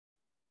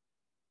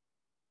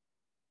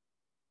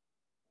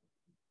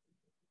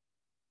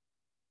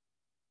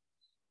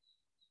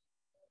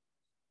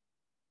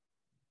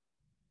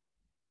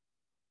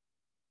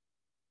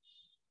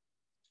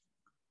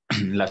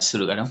ल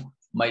सुरु गरौँ।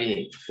 मैले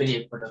फेरि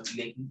एकपटक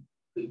लेखेँ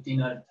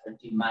 15 or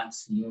 30 marks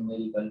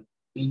numerical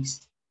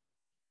fixed,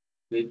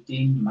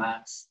 15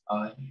 marks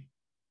or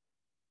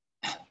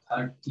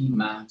 30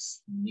 marks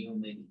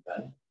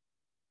numerical,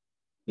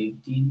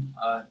 15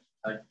 or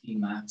 30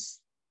 marks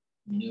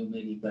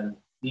numerical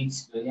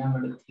fixed। र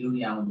यहाँबाट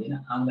थ्योरी आउँदैन,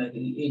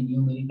 आउँदाखेरि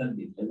न्युमेरिकल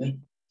भित्रकै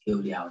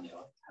थ्योरी आउने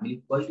हो। हामीले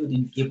पहिलो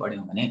दिन के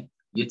पढ्यौँ भने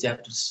यो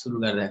च्याप्टर सुरु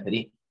गर्दाखेरि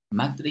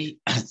मात्रै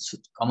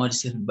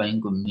कमर्सियल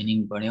बैंकको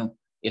मिनिङ पढ्यौँ,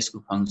 यसको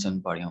फंक्सन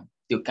पढ्यौँ।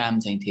 त्यो काम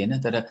चाहिँ थिएन,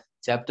 तर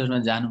च्याप्टरमा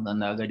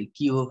जानुभन्दा अगाडि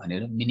के हो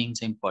भनेर मिनिङ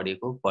चाहिँ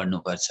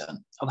पढ्नुपर्छ।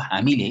 अब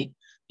हामीले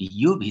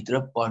यो भित्र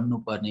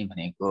पढ्नुपर्ने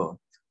भनेको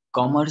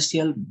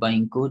कमर्सियल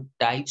बैंकको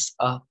टाइप्स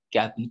अफ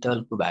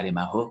क्यापिटलको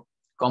बारेमा हो।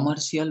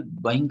 कमर्सियल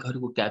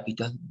बैंकहरुको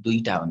क्यापिटल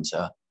दुईटा हुन्छ,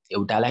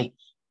 एउटालाई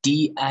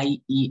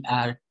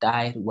TIER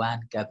टायर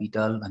 1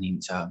 क्यापिटल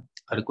भनिन्छ,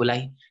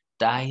 अर्कोलाई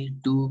टायर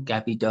 2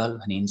 क्यापिटल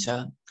भनिन्छ।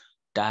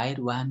 टायर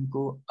 1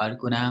 को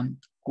अर्को नाम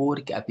कोर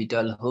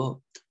क्यापिटल हो,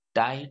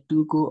 टायर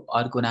 2 को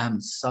अर्को नाम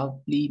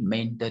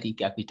सप्लिमेन्टरी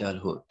क्यापिटल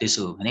हो।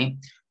 त्यसो हो भने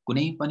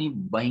कुनै पनि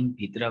बैंक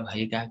भित्र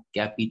भएका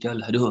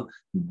क्यापिटलहरु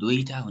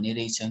दुईटा हुने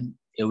रहेछन्,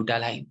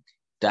 एउटालाई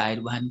टायर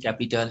 1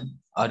 क्यापिटल,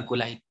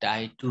 अर्कोलाई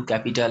टायर 2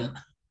 क्यापिटल।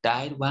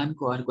 टायर 1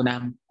 को अर्को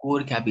नाम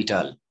कोर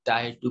क्यापिटल,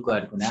 टायर 2 को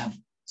अर्को नाम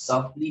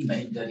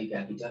सप्लिमेन्टरी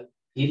क्यापिटल।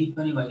 फेरि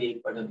पनि मैले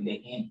एकपटक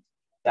लेखेँ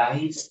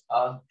टाइप्स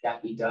अफ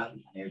क्यापिटल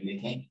भनेर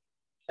लेखेँ,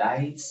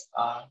 types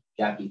of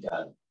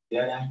capital.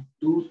 There are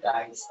two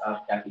types of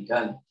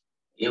capital,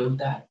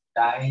 एउटा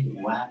टायर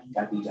 1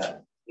 क्यापिटल,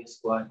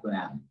 यसको अर्को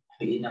नाम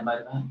फेरि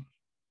नम्बरमा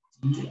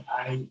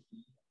TIER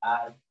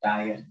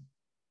टायर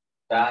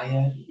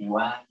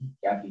 1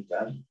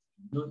 क्यापिटल।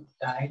 यो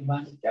टायर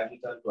 1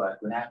 क्यापिटल को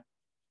अर्को नाम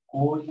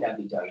कोर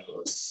क्यापिटल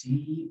हो,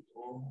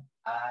 CORE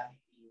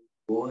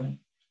कोर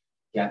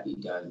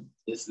क्यापिटल।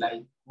 यसलाई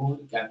कोर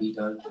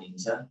क्यापिटल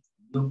भनिन्छ।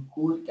 यो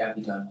कोर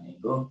क्यापिटल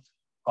भनेको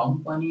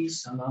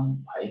कम्पनीसँग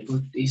भएको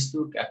त्यस्तो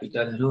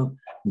क्यापिटलहरु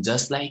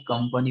जसलाई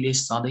कम्पनीले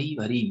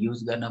सधैँभरि युज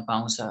गर्न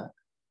पाउँछ,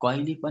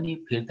 कहिले पनि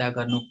फिर्ता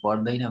गर्नु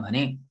पर्दैन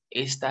भने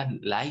यस्ता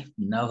लाइफ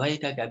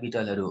नभएका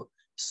क्यापिटलहरु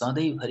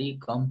सधैँभरि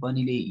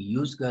कम्पनीले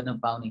युज गर्न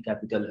पाउने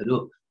क्यापिटलहरु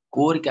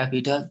कोर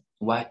क्यापिटल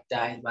वा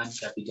टायर 1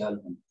 क्यापिटल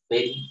हुन्।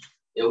 फेरि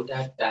एउटा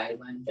टायर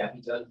 1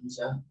 क्यापिटल हुन्छ,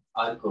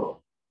 अर्को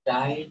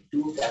टायर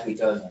 2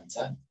 क्यापिटल हुन्छ।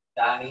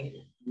 Tyre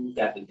 2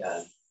 capital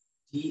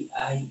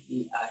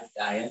TIER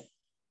tyre,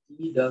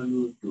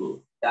 TW2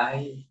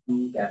 tyre 2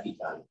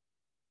 capital.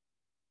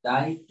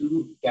 Tyre 2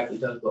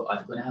 capital को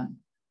अर्को नाम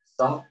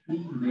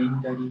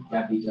सप्लिमेन्टरी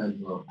क्यापिटल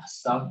हो,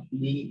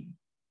 सप्लिमेन्टरी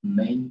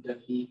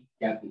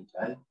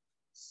क्यापिटल,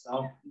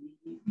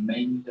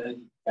 सप्लिमेन्टरी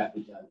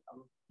क्यापिटल। अब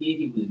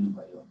फेरि बुझ्नु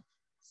पर्यो,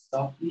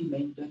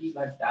 सप्लिमेन्टरी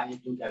वा टायर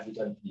 2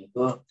 क्यापिटल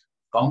भनेको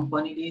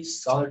कम्पनीले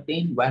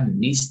सर्टेन वा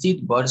निश्चित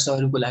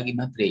वर्षहरुको लागि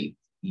मात्रै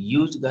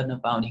युज गर्न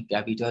पाउने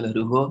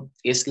क्यापिटलहरु हो।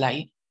 यसलाई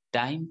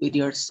टाइम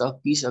पिरियड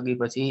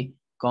सकिसकेपछि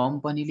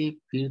कम्पनीले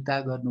फिर्ता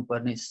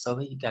गर्नुपर्ने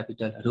सबै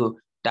क्यापिटलहरु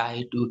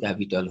टायर 2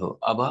 क्यापिटल हो।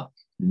 अब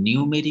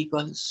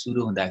न्युमेरिकल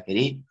सुरु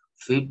हुँदाखेरि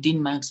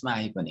 15 मार्क्समा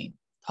आए पनि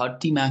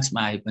 30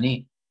 मार्क्समा आए पनि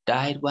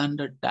टायर 1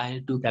 र टायर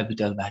 2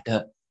 क्यापिटलबाट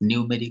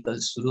न्युमेरिकल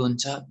सुरु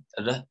हुन्छ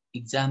र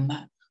एक्जाममा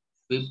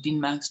 15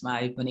 मार्क्समा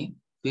आए पनि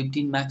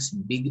 15 मार्क्स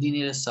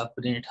बिग्रिने र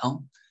सप्रिने ठाउँ,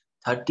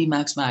 30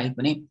 मार्क्समा आए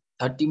पनि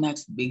 30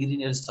 मार्क्स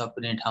बिग्रिने र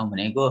सप्रिने ठाउँ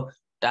भनेको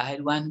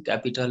टायर 1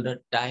 क्यापिटल र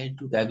टायर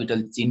 2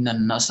 क्यापिटल चिन्न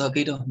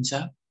नसकेर हुन्छ।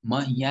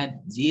 म यहाँ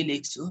जे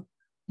लेख्छु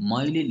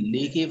मैले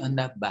लेखे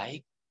भन्दा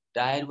बाहेक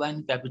टायर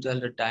 1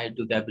 क्यापिटल र टायर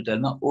 2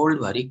 क्यापिटलमा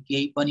ओल्ड भरि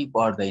केही पनि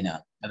पर्दैन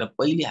र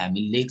पहिले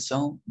हामी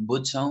लेख्छौं,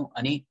 बुझ्छौं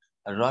अनि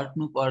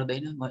रट्नु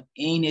पर्दैन। म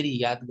यहीँनेरि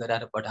याद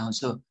गराएर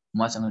पठाउँछु,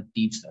 मसँग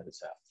टिप्सहरु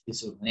छ।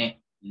 त्यसो भने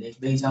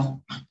लेख्दै जाउँ।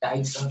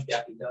 टाइप्स अफ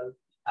क्यापिटल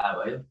थाहा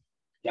भयो,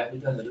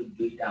 क्यापिटलहरु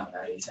दुईटा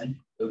हुँदा रहेछन्,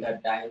 एउटा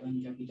टायर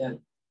 1 क्यापिटल,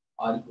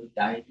 अर्को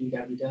टायर 2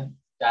 क्यापिटल।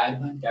 टायर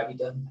 1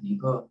 क्यापिटल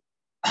भनेको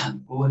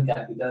कोर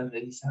क्यापिटल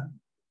रहेछ,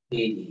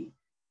 फेरि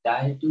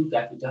टायर 2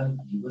 क्यापिटल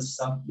भनेको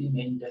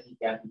सप्लिमेन्टरी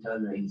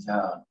क्यापिटल रहेछ।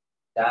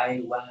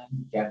 टायर 1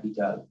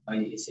 क्यापिटल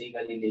मैले यसै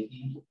गरी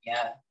लेखेँ,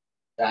 यहाँ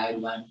टायर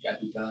 1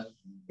 क्यापिटल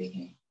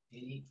लेखेँ,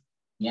 फेरि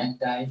यहाँ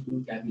टायर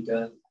 2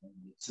 क्यापिटल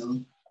लेख्छु,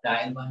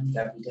 टायर 1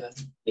 क्यापिटल,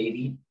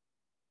 फेरि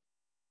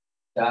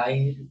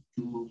tyre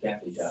 2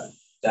 capital,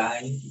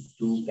 tyre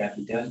 2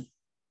 capital.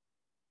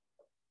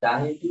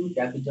 Tyre 2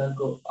 capital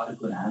को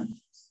अर्को नाम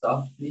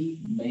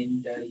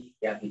सप्लिमेन्टरी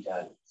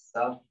क्यापिटल,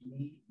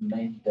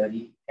 सप्लिमेन्टरी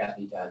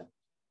क्यापिटल।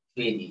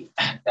 फेरि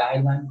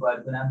टायर 1 को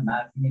अर्को नाम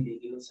माथि नै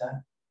लेखेको छ,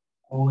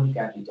 कोर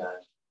क्यापिटल।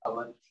 अब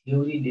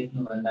थ्योरी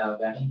लेख्नुभन्दा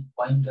अगाडि,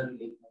 पोइन्टहरु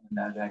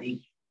लेख्नुभन्दा अगाडि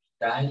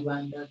टायर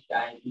 1 र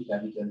टायर 2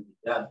 क्यापिटल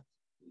भित्र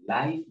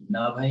लाइफ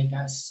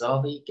नभएका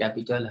सबै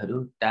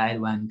क्यापिटलहरु टायर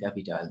 1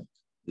 क्यापिटल,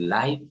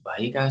 लाइफ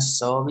भएका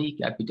सबै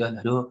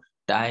क्यापिटलहरु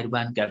टायर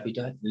 1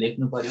 क्यापिटल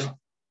लेख्नु पर्यो।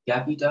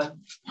 Capital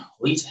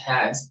which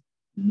has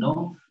no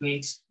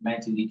fixed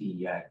maturity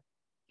year,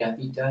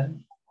 capital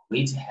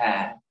which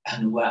has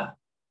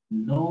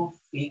no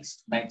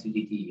fixed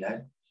maturity year,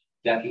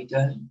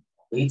 capital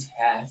which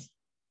has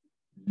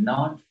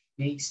not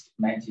fixed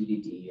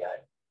maturity year,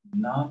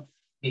 not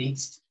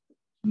fixed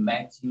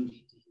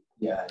maturity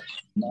year,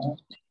 not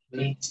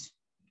fixed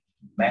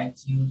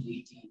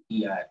maturity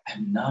year,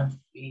 and not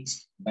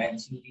fixed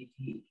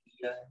maturity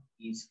year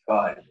is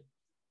called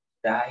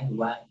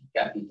Taiwan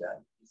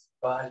capital. Is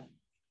called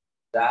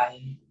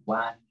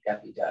Taiwan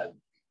capital.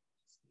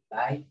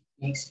 Life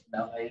fix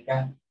नभएका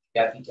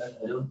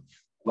क्यापिटलहरू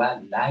वा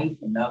life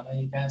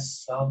नभएका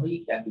सबै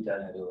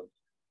क्यापिटलहरू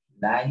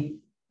life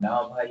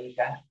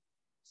नभएका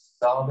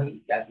सबै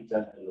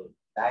क्यापिटलहरू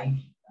life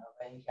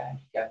नभएका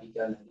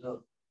क्यापिटलहरू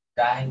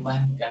tyre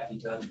 1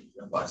 capital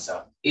भित्र पर्छ।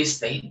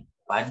 यस्तै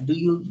what do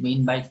you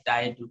mean by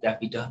tyre 2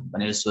 capital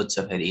भनेर सोध्छ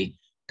फेरि।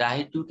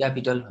 टायर 2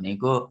 क्यापिटल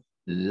भनेको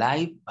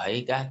लाइफ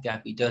भएका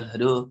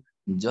क्यापिटलहरू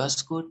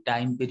जसको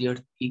टाइम पिरियड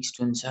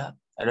फिक्स्ड हुन्छ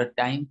र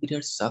टाइम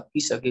पिरियड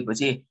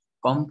सकिसकेपछि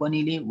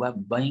कम्पनीले वा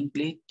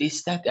बैंकले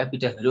त्यस्ता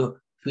क्यापिटलहरू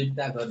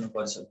फिर्ता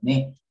गर्नुपर्छ भने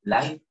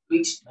लाइफ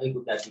फिक्स्ड भएको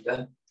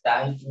क्यापिटल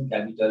टायर 2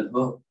 क्यापिटल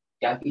हो।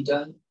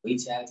 Capital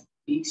which has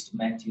fixed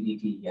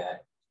maturity year,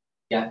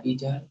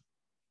 capital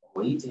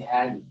which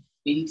has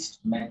fixed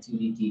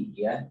maturity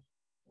year,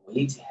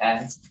 which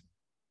has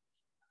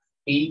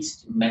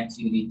fixed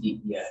maturity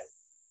year,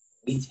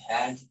 which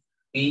has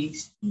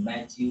fixed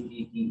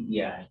maturity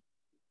year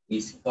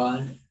is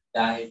called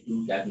tyre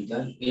 2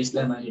 capital.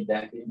 यसलाई मैले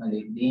ब्र्याकेटमा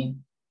लेख्ने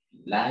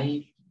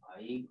life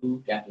भएको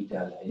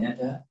capital हैन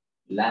त,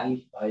 life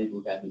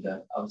भएको capital.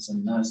 अब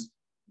सुन्नुहोस्,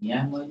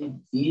 यहाँ मैले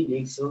जे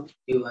लेख्छु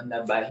त्यो भन्दा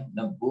बाहिर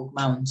न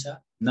बुकमा हुन्छ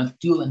न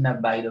त्यो भन्दा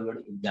बाहिरबाट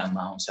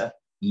एक्जाममा आउँछ।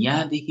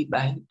 यहाँदेखि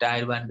बाहिर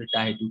टायर 1 र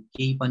टायर 2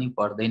 केही पनि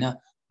पर्दैन।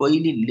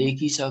 पहिले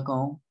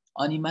लेखिसकौं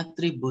अनि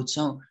मात्रै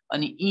बुझ्छौं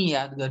अनि यी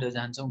याद गरेर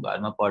जान्छौं,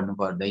 घरमा पढ्नु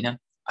पर्दैन। ल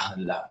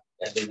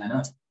यादै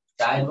जानुहोस्,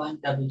 टायर 1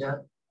 क्यापिटल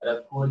र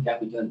कोर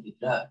क्यापिटल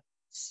भित्र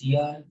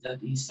शेयर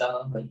जति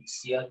सबै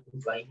शेयरको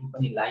कहीँ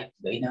पनि लाइफ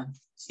हुँदैन।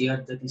 शेयर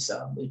जति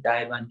सबै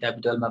टायर 1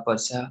 क्यापिटलमा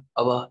पर्छ।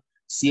 अब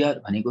शेयर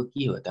भनेको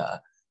के हो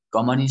त?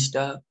 Common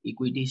stock,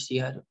 equity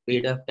share,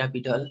 paid of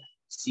capital,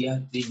 share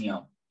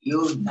premium. यो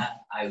नाम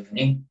आयो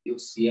भने यो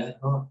शेयर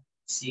हो।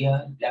 शेयर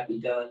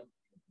क्यापिटल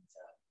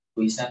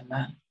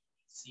क्वेशनमा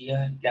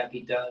शेयर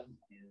क्यापिटल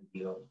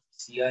दियो,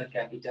 शेयर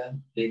क्यापिटल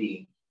फेरि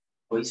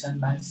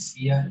क्वेशनमा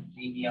शेयर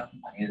प्रिमियम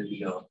भनेर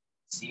दियो।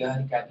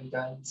 Share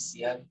capital,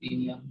 share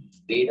premium,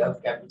 paid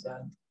of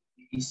capital,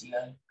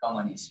 share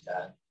common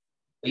stock,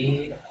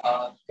 paid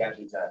of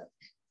capital,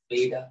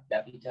 paid of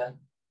capital,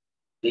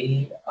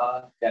 paid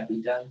of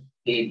capital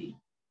फेरि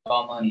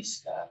common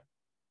stock,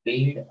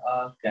 paid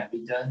of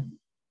capital,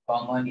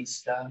 common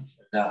stock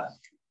र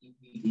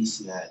equity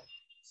share.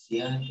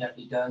 Share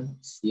capital,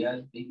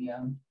 share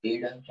premium,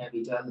 paid of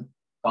capital,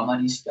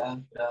 common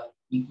stock र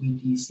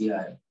equity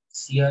share.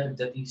 Share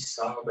जति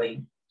सबै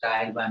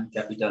tyre 1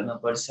 क्यापिटलमा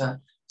पर्छ।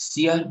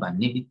 Share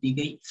भन्ने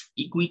बित्तिकै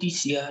equity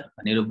share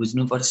भनेर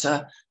बुझ्नुपर्छ।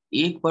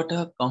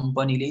 एकपटक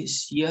कम्पनीले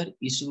शेयर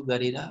इस्यु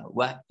गरेर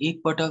वा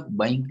एकपटक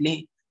बैंकले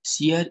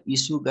शेयर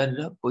इस्यु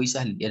गरेर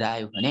पैसा लिएर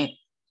आयो भने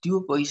त्यो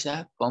पैसा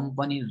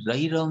कम्पनी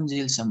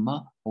रहिरहुन्जेलसम्म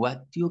वा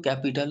त्यो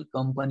क्यापिटल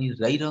कम्पनी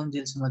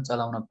रहिरहुन्जेलसम्म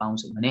चलाउन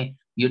पाउँछ भने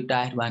यो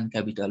टायर 1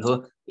 क्यापिटल हो।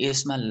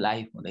 यसमा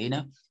लाइफ हुँदैन,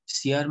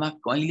 शेयरमा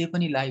कहिले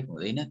पनि लाइफ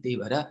हुँदैन। त्यही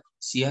भएर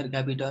share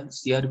capital,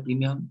 share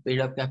premium,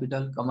 paid of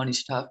capital, common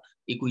stock,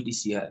 equity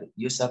share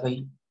यो सबै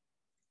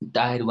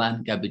टायर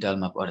 1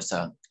 क्यापिटलमा पर्छ।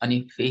 अनि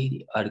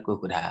फेरि अर्को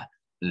कुरा,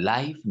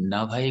 लाइफ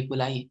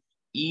नभएकोलाई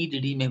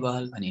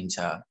इरिडिमेबल भनिन्छ,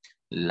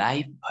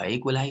 लाइफ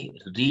भएकोलाई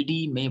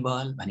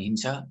रिडिमेबल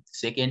भनिन्छ।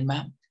 सेकेन्डमा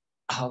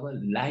अब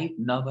लाइफ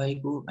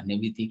नभएको भन्ने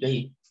बित्तिकै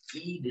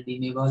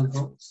इरिडिमेबल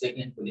हो।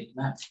 सेकेन्ड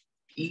बुलेटमा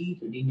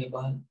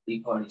इरिडिमेबल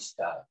प्रिफर्ड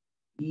स्टक,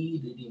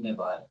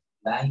 इरिडिमेबल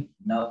लाइफ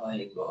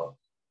नभएको,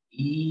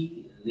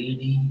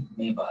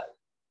 इरिडिमेबल,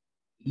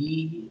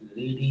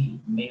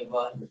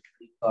 इरिडिमेबल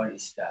प्रिफर्ड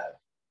स्टक,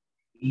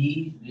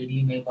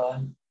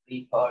 इरिडिमेबल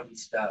प्रिफर्ड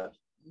स्टक।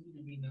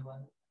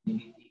 इरिडिमेबल भन्ने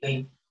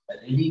बित्तिकै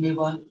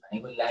रिडिमेबल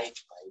भनेको लाइफ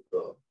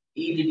भएको,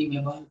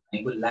 इरिडिमेबल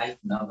भनेको लाइफ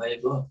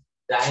नभएको।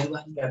 टायर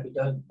 1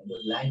 क्यापिटल भनेको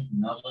लाइफ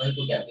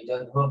नभएको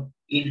क्यापिटल हो।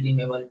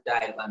 इरिडिमेबल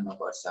टायर 1 मा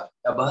पर्छ।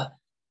 अब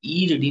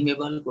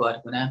इरिडिमेबलको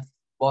अर्को नाम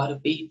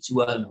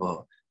परपेचुअल हो।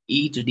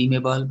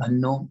 इरिडिमेबल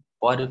भन्नु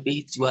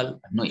परपेचुअल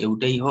भन्नु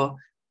एउटै हो।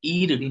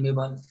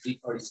 इरिडिमेबल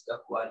प्रिफर्ड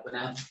स्टकको अर्को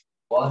नाम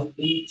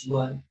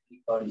परपेचुअल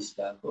प्रिफर्ड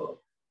स्टक हो।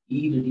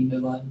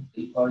 इरिडिमेबल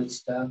प्रिफर्ड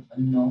स्टक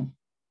भन्नु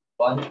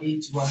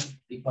परपेचुअल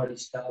प्रिफर्ड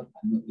स्टक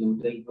भन्नु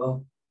एउटै हो।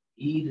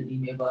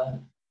 इरिडिमेबल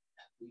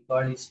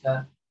preferred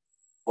stock,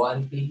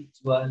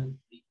 perpetual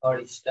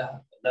preferred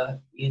stock र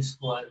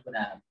यसको अर्को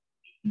नाम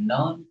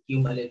नन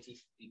क्युमुलेटिभ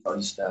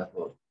प्रिफर्ड स्टक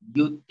हो।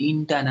 यो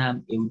तीनटा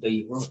नाम एउटै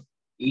हो।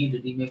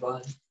 इरिडिमेबल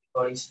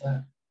preferred stock,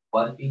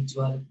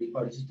 perpetual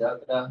preferred stock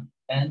र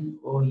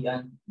NON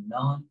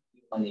non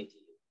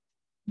cumulative,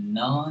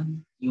 non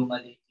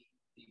cumulative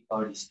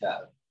preferred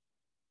stock,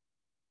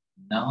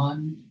 non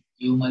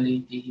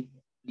cumulative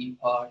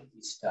preferred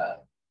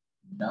stock,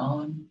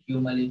 non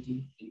cumulative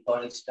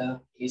preferred stock.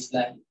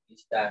 यसलाई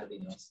स्टार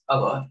दिनुहोस्।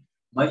 अब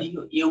मैले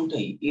यो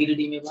एउटै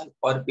इरिडिमेबल,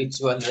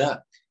 परपेचुअल र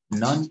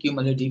नन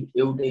क्युमुलेटिभ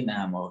एउटै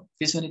नाम हो।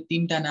 त्यसो भने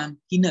तीनटा नाम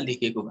किन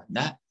लेखेको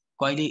भन्दा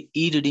कहिले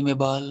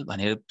इरिडिमेबल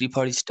भनेर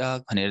प्रिफर्ड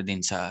स्टक भनेर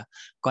दिन्छ,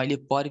 कहिले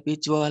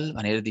पर्पेचुअल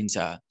भनेर दिन्छ,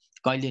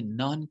 कहिले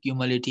नन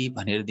क्युमुलेटिभ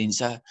भनेर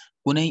दिन्छ,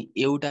 कुनै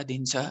एउटा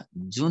दिन्छ।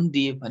 जुन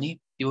दिए पनि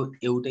त्यो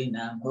एउटै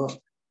नाम हो।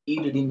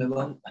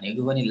 इरिडिमेबल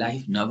भनेको पनि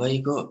लाइफ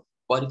नभएको,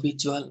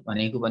 पर्पेचुअल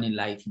भनेको पनि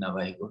लाइफ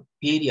नभएको।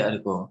 फेरि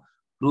अर्को,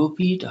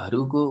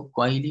 प्रोफिटहरूको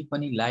कहिले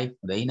पनि लाइफ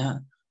हुँदैन।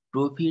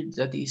 प्रोफिट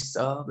जति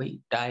सबै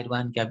टायर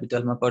 1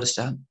 क्यापिटलमा पर्छ।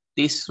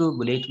 तेस्रो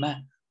बुलेटमा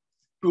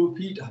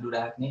प्रोफिटहरू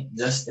राख्ने,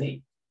 जस्तै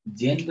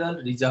जेनरल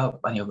रिजर्भ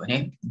भन्यो भने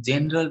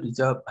जेनरल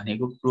रिजर्भ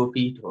भनेको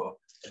प्रोफिट हो।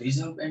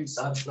 रिजर्भ एन्ड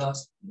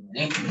सरप्लस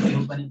भने यो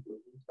पनि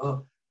प्रोफिट हो।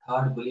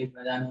 थर्ड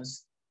बुलेटमा जानुहोस्,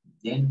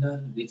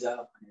 जेनरल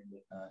रिजर्भ भनेर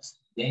लेख्नुहोस्।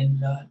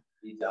 जेनरल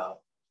रिजर्भ,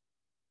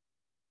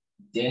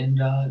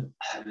 जेनरल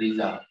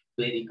रिजर्भ,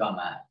 फेरि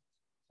कमा,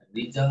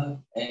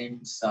 reserve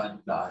and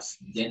surplus,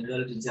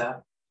 general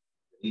reserve,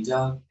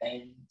 reserve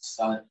and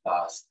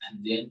surplus,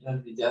 general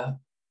reserve,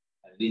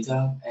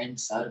 reserve and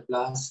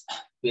surplus,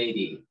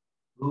 vary,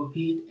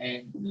 profit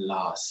and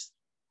loss,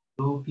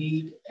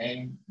 profit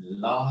and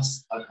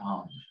loss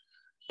account,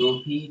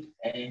 profit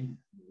and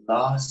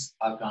loss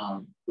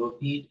account,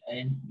 profit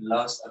and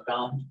loss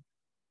account,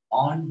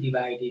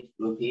 undivided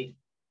profit,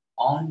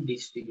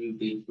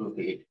 undistributed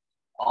profit,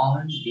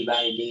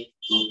 undivided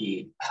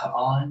profit,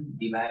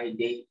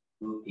 undivided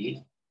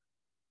profit,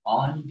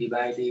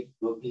 undivided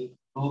profit,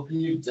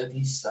 profit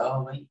जति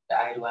सबै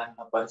tyre 1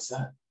 मा पर्छ।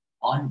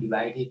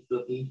 Undivided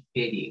profit,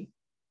 फेरि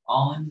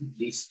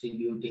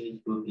undistributed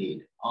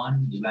profit,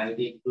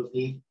 undivided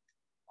profit,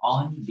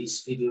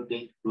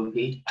 undistributed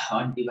profit,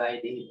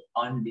 undivided,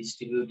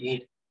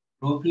 undistributed.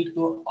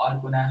 प्रोफिटको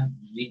अर्को नाम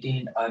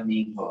retain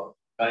earning हो।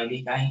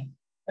 कहिलेकाहीँ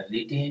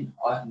retain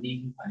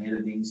earning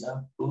भनेर दिन्छ।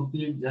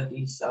 प्रोफिट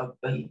जति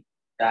सबै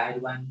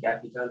टायर 1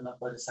 क्यापिटलमा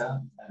पर्छ।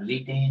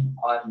 रिटेन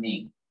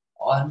अर्निङ,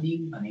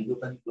 अर्निङ भनेको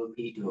पनि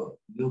प्रोफिट हो,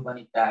 यो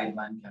पनि टायर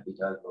 1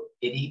 क्यापिटल हो।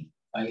 फेरि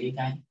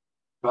कहिलेकाहीँ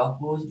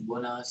प्रपोज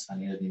बोनस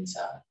भनेर दिन्छ।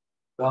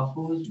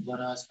 प्रपोज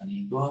बोनस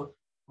भनेको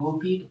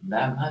प्रोफिट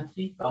हुँदा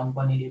मात्रै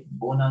कम्पनीले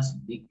बोनस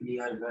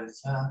डिक्लेयर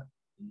गर्छ,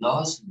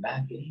 लस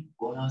हुँदाखेरि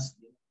बोनस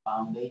दिन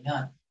पाउँदैन।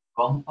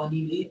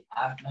 कम्पनीले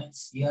आफ्ना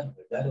सेयर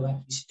होल्डर वा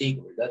स्टेक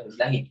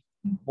होल्डरहरूलाई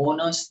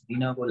बोनस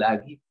दिनको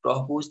लागि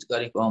प्रपोज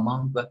गरेको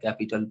अमाउन्ट वा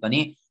क्यापिटल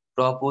पनि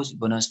प्रपोज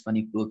बोनस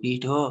पनि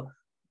प्रोफिट हो।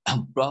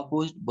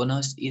 Propose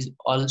bonus is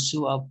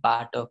also a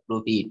part of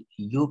profit,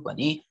 यो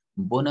पनि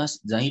बोनस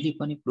जहिले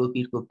पनि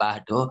प्रोफिटको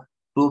पार्ट हो,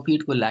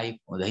 प्रोफिटको लाइफ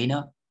हुँदैन।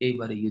 त्यही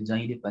भएर यो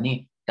जहिले पनि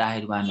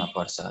टायर 1 मा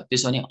पर्छ।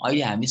 त्यसो भने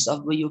अहिले हामी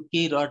सबै यो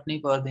केही रट्नै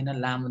पर्दैन,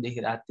 लामो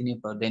देखेर आत्तिनै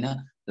पर्दैन,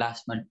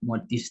 लास्टमा म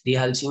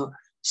दिइहाल्छु।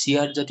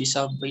 सेयर जति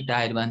सबै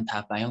टायर 1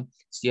 थाहा पायौँ।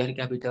 Share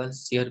capital,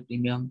 share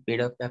premium,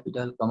 paid of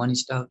capital, common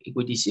stock,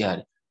 equity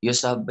share, यो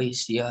सबै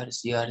सेयर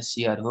सेयर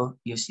सेयर हो।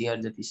 यो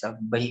सेयर जति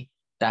सबै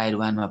टायर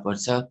 1 मा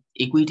पर्छ।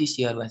 इक्विटी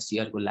सेयर वा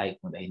सेयरको लाइफ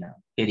हुँदैन।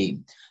 फेरि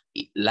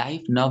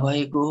लाइफ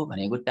नभएको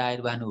भनेको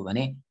टायर 1 हो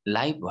भने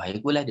लाइफ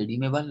भएकोलाई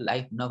redeemable,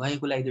 life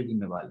नभएकोलाई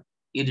redeemable.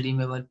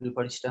 इरिडिमेबल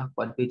preferred stock,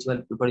 perpetual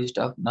preferred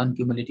stock, non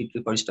cumulative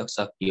preferred stock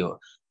सकियो।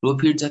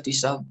 प्रोफिट जति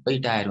सबै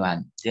tyre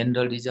 1,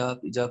 general reserve,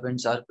 reserve and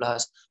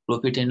surplus,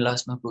 profit and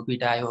लसमा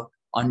profit आयो,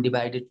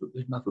 अनडिवाइडेड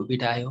प्रोफिटमा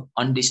प्रोफिट आयो,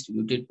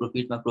 अनडिस्ट्रिब्युटेड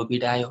प्रोफिटमा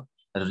प्रोफिट आयो,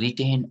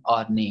 रिटेन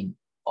अर्निङ,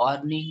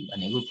 अर्निङ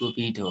भनेको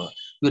प्रोफिट हो।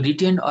 यो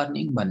रिटेन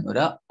अर्निङ भन्नु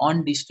र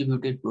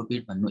अनडिस्ट्रिब्युटेड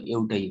प्रोफिट भन्नु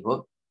एउटै हो।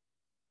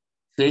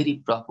 फेरि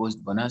प्रपोज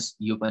बोनस,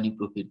 यो पनि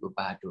प्रोफिटको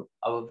पार्ट हो।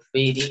 अब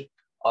फेरि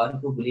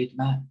अर्को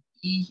बुलेटमा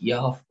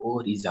इएफओ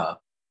reserve,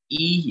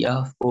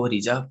 इएफओ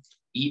reserve,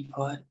 E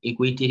for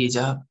equity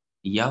reserve,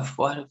 F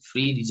for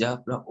free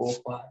reserve र ओ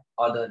फर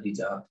अदर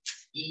रिजर्भ।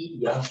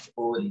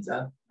 इएफओ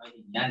रिजर्भ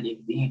मैले यहाँ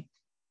लेख्दिएँ,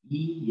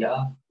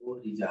 इएफओ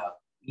reserve,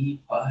 E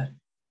for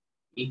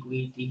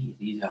equity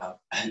reserve,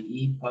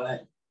 E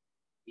for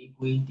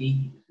equity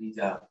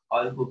reserve.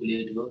 अर्को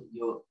बुलेट हो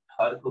यो,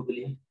 अर्को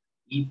bullet,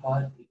 E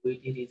for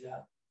equity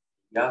reserve,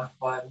 F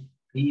for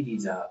free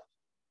reserve,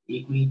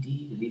 equity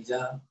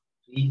reserve,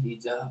 free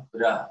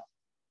reserve र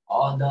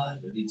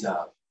other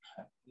reserve,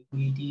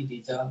 equity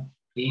reserve,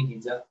 free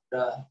reserve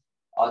र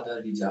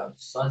other reserve.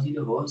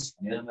 सजिलो होस्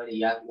भनेर मैले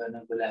याद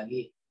गर्नको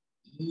लागि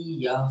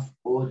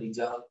इएफओ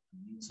reserve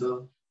भनिन्छु,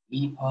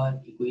 E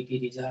for equity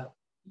reserve,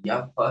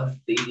 F for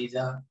free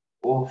reserve,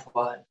 oh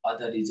for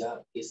other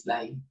reserve,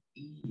 यसलाई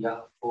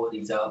इएफओ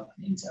रिजर्भ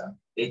भनिन्छ।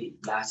 फेरि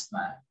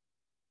लास्टमा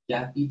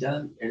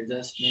capital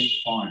adjustment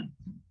fund,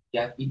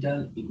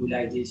 capital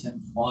इक्विलाइजेसन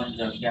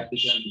fund र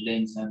capital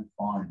retention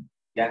fund.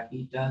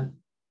 Capital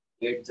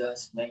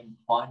adjustment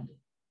fund,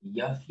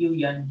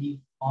 एफयुएनडी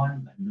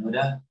fund भन्नु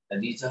र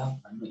रिजर्भ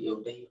भन्नु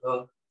एउटै हो।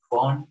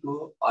 फन्डको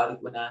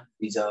अर्को नाम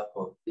रिजर्भ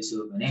हो।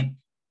 त्यसो भने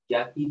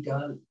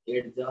क्यापिटल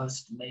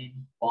एडजस्टमेन्ट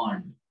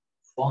फन्ड,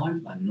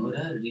 फन्ड भन्नु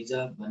र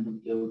रिजर्भ भन्नु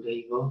एउटै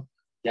हो।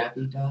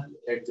 क्यापिटल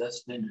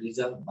एडजस्टमेन्ट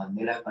रिजर्भ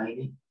भन्नेला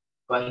कहिले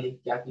कहिले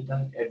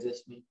क्यापिटल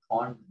एडजस्टमेन्ट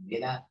फन्ड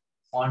भन्नेला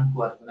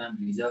फन्डको अर्को नाम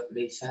रिजर्भ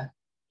रहेछ।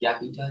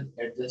 Capital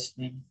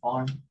adjustment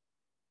fund,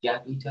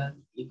 capital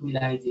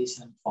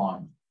इक्विलाइजेसन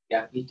fund,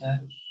 capital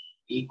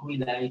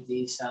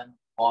equalization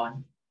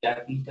fund,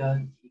 capital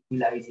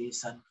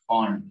equalization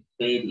fund,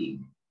 very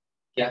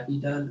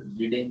capital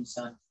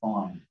redemption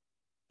fund,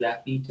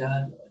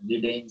 capital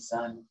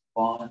redemption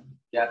fund,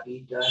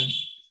 capital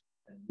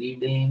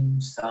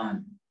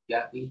redemption,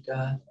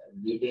 capital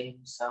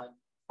redemption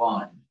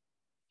fund,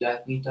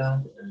 capital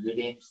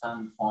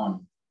redemption fund,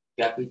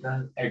 capital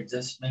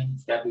adjustment,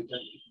 capital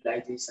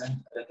equalization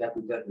र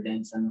capital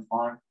redemption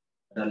fund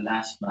र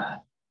लास्टमा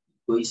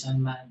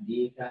क्वेसनमा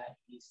दिएका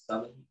यी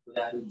सबै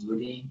कुराहरू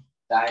जोडे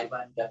tyre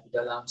 1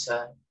 capital आउँछ।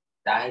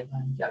 Tyre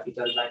 1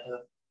 क्यापिटलबाट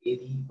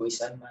यदि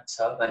क्वेसनमा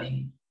छ भने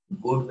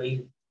goodwill,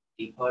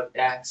 deferred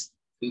tax,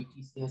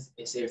 fictitious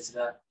assets र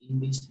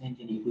इन्भेस्टमेन्ट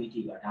इन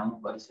इक्विटी घटाउनु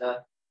पर्छ।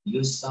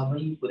 यो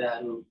सबै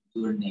कुराहरू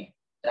जोड्ने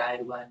टायर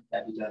 1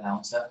 क्यापिटल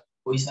आउँछ।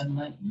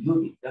 क्वेसनमा यो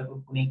भित्रको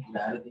कुनै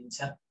कुराहरू दिन्छ,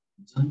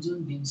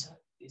 जुन दिन्छ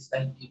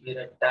त्यसलाई टिपेर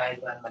टायर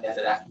 1 मा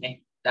ल्याएर राख्ने,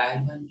 टायर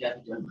 1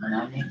 क्यापिटल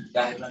बनाउने,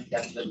 टायर 1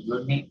 क्यापिटल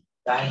जोड्ने,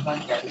 टायर 1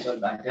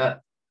 क्यापिटलबाट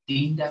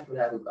तीनटा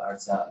कुराहरू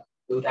घट्छ।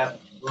 एउटा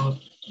भनेको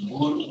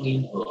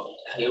गुडविल हो,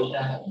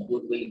 एउटा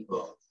गुडविल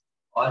हो,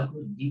 अर्को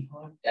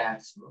डिफर्ड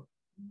ट्याक्स हो,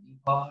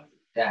 डिफर्ड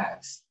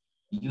ट्याक्स,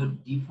 यो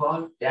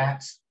डिफर्ड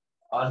ट्याक्स,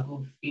 अर्को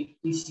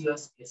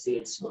फिक्टिसियस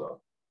एसेट्स हो,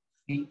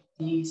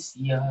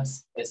 fictitious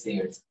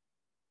assets,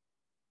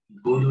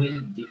 goodwill,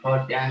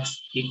 deferred tax,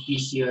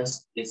 fictitious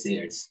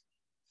assets,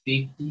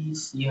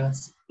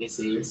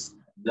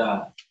 र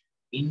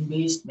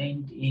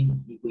इन्भेस्टमेन्ट इन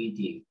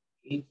इक्विटी।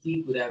 यति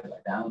कुरा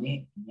घटाउने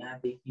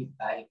यहाँदेखि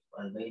बाहेक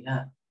पर्दैन।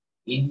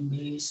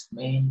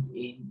 Investment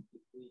in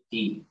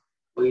equity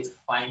with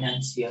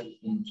financial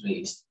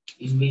interest,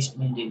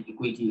 investment in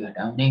equity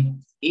घटाउने।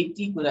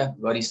 यति कुरा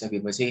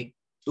गरिसकेपछि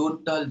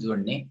टोटल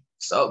जोड्ने,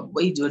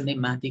 सबै जोड्ने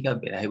माथिका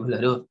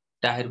भेरिएबलहरू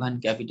टायर 1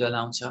 क्यापिटल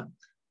आउँछ।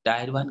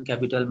 टायर 1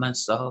 क्यापिटलमा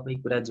सबै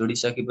कुरा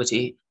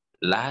जोडिसकेपछि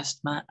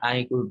लास्टमा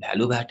आएको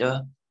भ्यालुबाट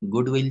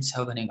गुडविल छ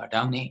भने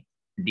घटाउने,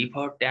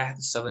 डिफर्ड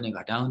ट्याक्स छ भने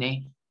घटाउने,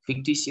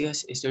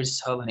 फिक्टिसियस एसेट्स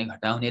छ भने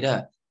घटाउने र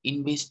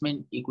इन्भेस्टमेन्ट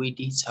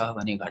इक्विटी छ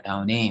भने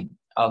घटाउने।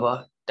 अब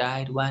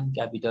टायर 1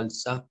 क्यापिटल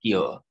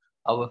सकियो।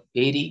 अब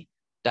फेरि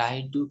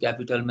टायर 2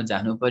 क्यापिटलमा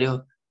जानु पर्यो।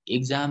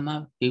 एक्जाममा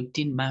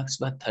 15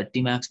 मार्क्स वा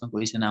 30 मार्क्समा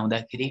क्वेसन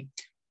आउँदाखेरि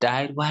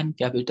टायर 1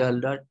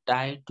 क्यापिटल र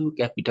टायर 2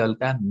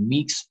 क्यापिटलका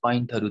मिक्स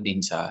पोइन्टहरू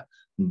दिन्छ।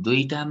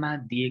 दुईटामा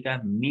दिएका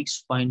मिक्स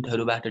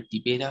पोइन्टहरूबाट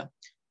टिपेर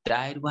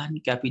टायर 1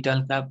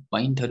 क्यापिटलका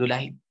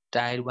पोइन्टहरूलाई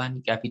टायर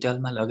 1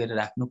 क्यापिटलमा लगेर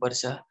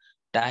राख्नुपर्छ,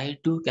 टायर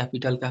 2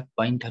 क्यापिटलका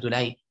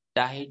पोइन्टहरूलाई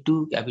टायर 2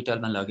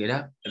 क्यापिटलमा लगेर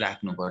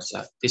राख्नुपर्छ।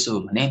 त्यसो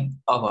भने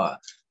अब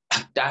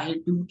टायर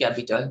 2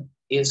 क्यापिटल,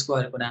 यसको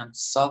अर्को नाम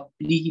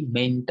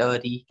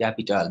सप्लिमेन्टरी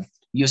क्यापिटल।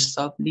 यो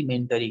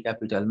सप्लिमेन्टरी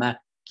क्यापिटलमा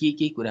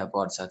के कुरा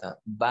पर्छ त?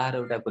 12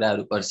 वटा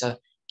कुराहरू पर्छ।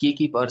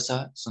 के पर्छ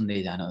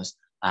सुन्दै जानुहोस्।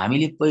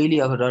 हामीले पहिले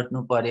अब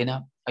रट्नु परेन,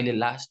 अहिले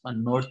लास्टमा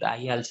नोट त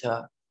आइहाल्छ,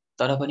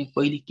 तर पनि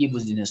पहिले के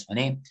बुझिदिनुहोस्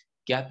भने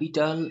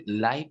क्यापिटल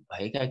लाइफ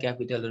भएका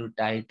क्यापिटलहरू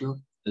टायर 2,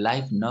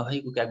 लाइफ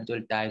नभएको क्यापिटल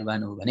टायर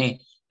 1 हो भने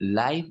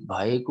लाइफ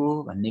भएको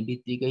भन्ने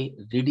बित्तिकै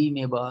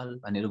रिडिमेबल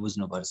भनेर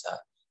बुझ्नुपर्छ,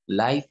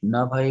 लाइफ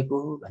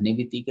नभएको भन्ने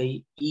बित्तिकै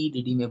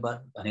इरिडिमेबल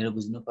भनेर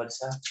बुझ्नुपर्छ।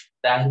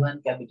 टायर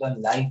 1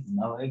 क्यापिटल लाइफ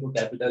नभएको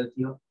क्यापिटल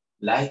थियो,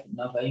 लाइफ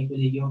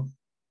नभएकोले यो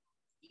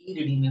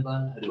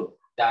इरिडिमेबलहरू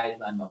टायर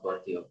 1 मा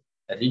पर्थ्यो।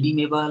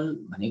 रिडिमेबल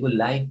भनेको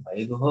लाइफ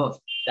भएको हो,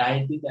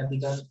 टायर 2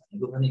 क्यापिटल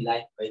भनेको पनि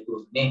लाइफ भएको हो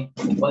भने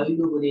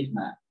पहिलो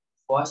बुलेटमा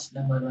फर्स्ट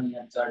नम्बरमा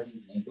यहाँ चढ्ने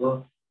भनेको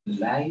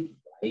लाइफ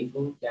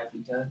भएको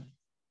क्यापिटल,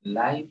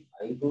 लाइफ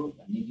भएको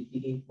भन्ने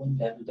बित्तिकै कुन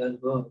क्यापिटल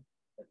हो?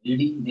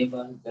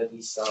 रिडिमेबल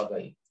जति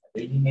सबै,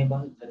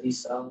 रिडिमेबल जति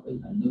सबै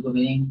भन्नुको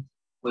मिनिङ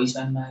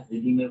क्वेसनमा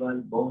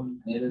रिडिमेबल बोन्ड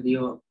भनेर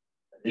दियो,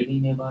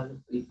 रिडिमेबल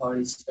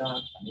प्रिफर्ड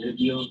स्टक भनेर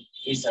दियो।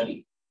 यसरी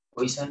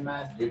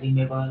क्वेसनमा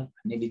रिडिमेबल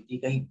भन्ने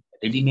बित्तिकै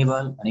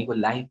रिडिमेबल भनेको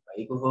लाइफ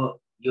भएको हो,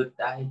 यो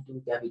टायर 2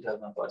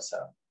 क्यापिटलमा पर्छ।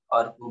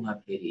 अर्कोमा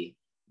फेरि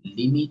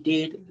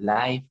limited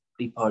life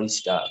preferred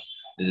stock,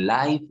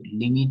 life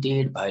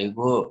limited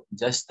भएको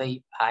जस्तै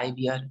 5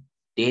 इयर,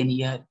 10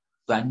 इयर,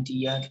 20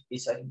 इयर,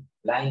 त्यसरी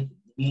लाइफ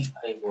लिमिट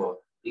भएको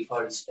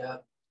preferred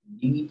stock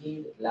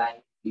limited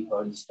life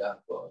preferred stock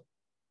हो,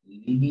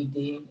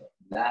 limited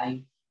life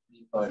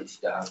preferred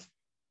stock,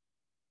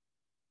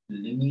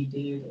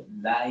 limited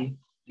life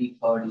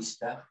preferred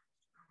stock,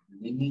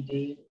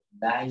 limited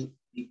life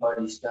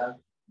preferred stock.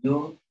 यो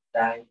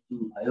टायर 2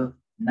 भयो।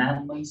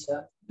 नाममै छ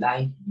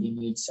लाइफ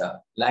लिमिट छ।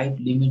 Life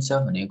limit छ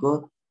भनेको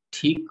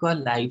ठिक्क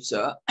लाइफ छ,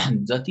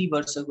 जति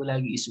वर्षको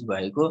लागि इस्यु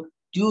भएको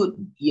त्यो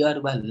इयर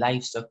वा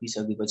लाइफ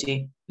सकिसकेपछि,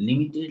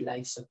 लिमिटेड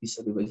लाइफ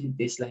सकिसकेपछि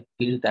त्यसलाई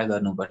फिर्ता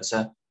गर्नुपर्छ।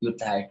 यो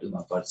टायर 2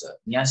 मा पर्छ।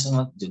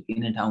 यहाँसम्म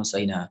झुक्किने ठाउँ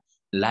छैन।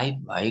 लाइफ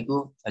भएको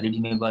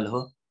रिडिमेबल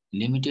हो,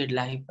 लिमिटेड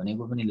लाइफ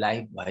भनेको पनि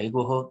लाइफ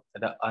भएको हो,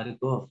 र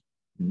अर्को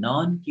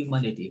नन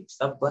क्युमुलेटिभ,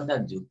 सबभन्दा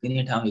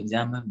झुक्किने ठाउँ,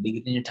 एक्जाममा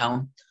बिग्रिने ठाउँ,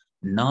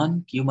 नन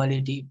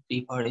क्युमुलेटिभ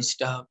प्रिफर्ड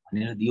स्टक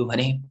भनेर दियो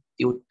भने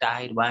त्यो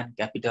टायर 1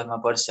 क्यापिटलमा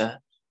पर्छ।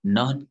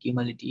 नन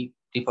क्युमुलेटिभ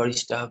प्रिफर्ड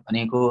स्टक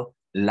भनेको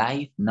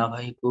लाइफ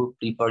नभएको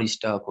प्रिफर्ड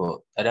स्टक हो,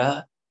 र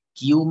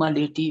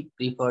क्युमुलेटिभ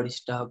प्रिफर्ड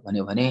स्टक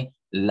भन्यो भने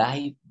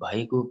लाइभ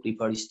भएको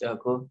प्रिफर्ड स्टक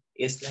हो।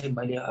 यसलाई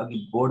मैले अघि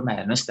बोर्डमा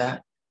हेर्नुहोस्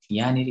त,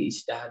 यहाँनिर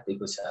स्टार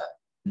दिएको छ।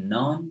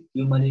 नन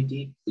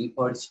क्युमुलेटिभ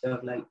प्रिफर्ड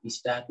स्टकलाई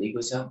स्टार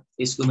दिएको छ।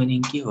 यसको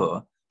मिनिङ के हो?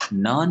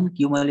 नन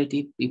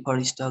क्युमुलेटिभ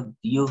प्रिफर्ड स्टक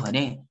दियो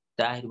भने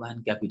टायर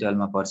 1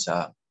 क्यापिटलमा पर्छ,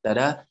 तर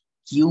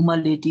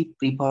क्युमुलेटिभ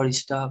प्रिफर्ड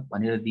स्टक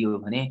भनेर दियो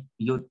भने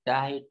यो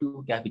टायर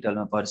 2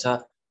 क्यापिटलमा पर्छ।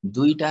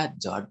 दुईटा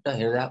झट्ट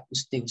हेर्दा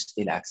उस्तै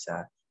उस्तै लाग्छ,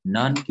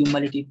 नन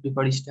क्युमुलेटिभ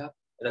प्रिफर्ड स्टक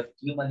र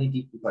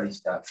क्युमुलेटिभ प्रिफर्ड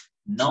स्टक।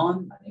 नन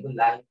भनेको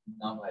लाइफ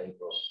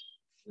नभएको,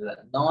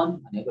 नन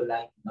भनेको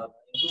लाइफ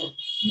नभएको,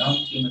 नन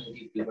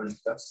क्युमुलेटिभ प्रिफर्ड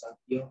स्टक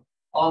सक्यो।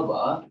 अब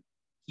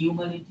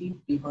क्युमुलेटिभ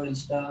प्रिफर्ड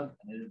स्टक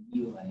भनेर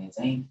दियो भने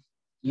चाहिँ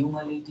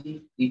cumulative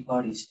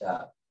preferred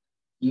stock,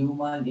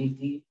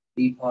 cumulative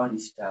preferred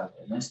stock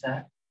हेर्नुहोस् त,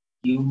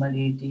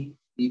 क्युमुलेटिभ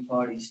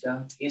प्रिफर्ड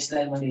स्टक।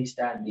 यसलाई मैले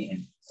स्टार दिएँ,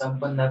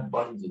 सबभन्दा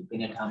बढी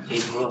झुक्किने ठाउँ यही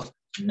हो।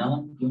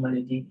 नन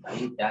क्युमुलेटिभ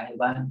भयो टायर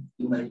 1,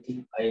 क्युमुलेटिभ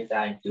भयो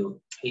टायर 2।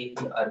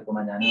 फेरि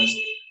अर्कोमा जानुहोस्,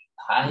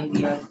 5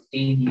 इयर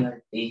 10 इयर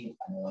डे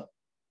भन्यो,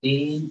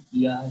 10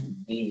 इयर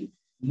डे।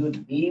 यो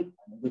डे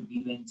भनेको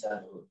डिभेन्चर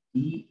हो,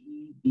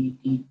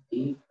 डिइबिटी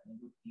डे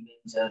भनेको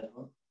डिभेन्चर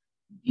हो,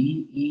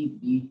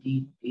 डिइबिटी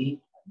डे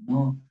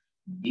भन्नु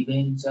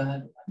डिभेन्चर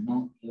भन्नु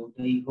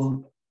एउटै हो।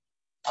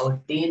 अब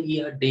 10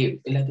 इयर डे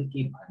यसलाई त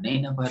के भन्नै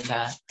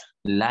नपर्ला,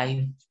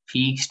 लाइफ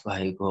फिक्स्ड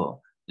भएको,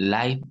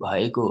 लाइफ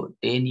भएको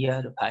 10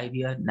 year 5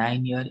 year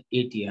 9 year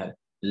 8 year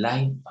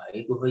life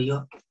भएको हो। यो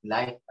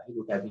लाइफ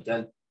भएको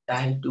क्यापिटल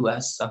टायर 2 वा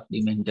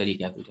सप्लिमेन्टरी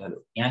क्यापिटल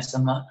हो।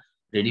 यहाँसम्म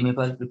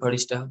redeemable preferred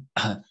stock,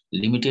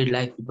 limited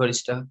life preferred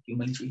stock,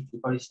 cumulative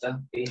preferred stock,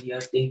 10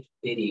 year day.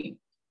 फेरि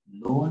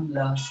लोन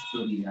लस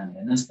प्रोभिजन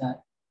हेर्नुहोस् त,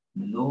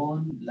 लोन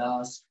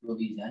लस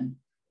प्रोभिजन।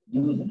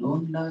 यो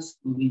लोन लस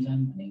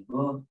प्रोभिजन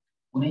भनेको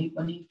कुनै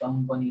पनि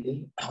कम्पनीले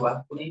वा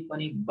कुनै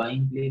पनि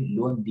बैंकले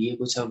लोन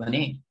दिएको छ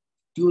भने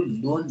त्यो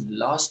लोन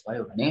लस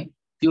भयो भने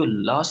त्यो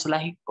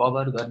लसलाई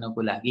कभर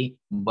गर्नको लागि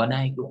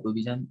बनाएको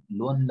प्रोभिजन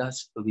लोन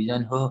लस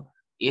प्रोभिजन हो।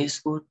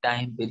 यसको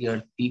टाइम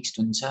पिरियड फिक्स्ड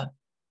हुन्छ,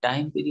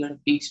 टाइम पिरियड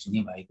फिक्स्ड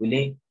हुने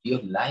भएकोले यो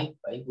लाइफ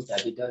भएको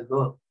क्यापिटल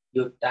हो।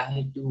 यो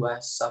टायर 2 वा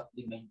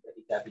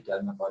सप्लिमेन्टरी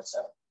क्यापिटलमा पर्छ।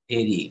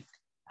 फेरि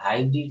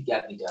हाइब्रिड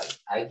क्यापिटल,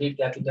 हाइब्रिड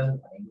क्यापिटल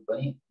भनेको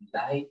पनि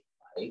लाइफ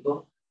भएको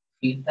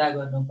फिर्ता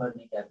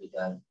गर्नुपर्ने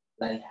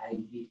क्यापिटललाई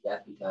hybrid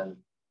capital,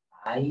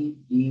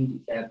 hybrid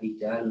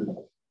capital,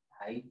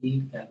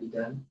 hybrid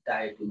capital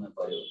tyre 2 मा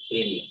पर्यो।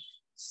 फेरि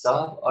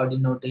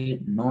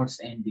सबअर्डिनेटेड notes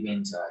and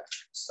debenture,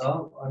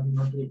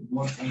 सबअर्डिनेटेड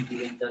notes and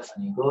debenture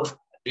भनेको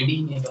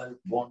रिडिमेबल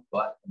बोन्डको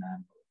अर्को नाम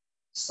हो।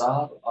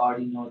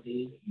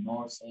 सबअर्डिनेटेड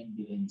notes and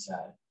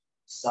debenture,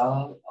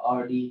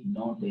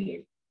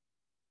 सबअर्डिनेटेड,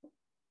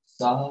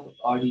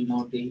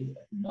 subordinated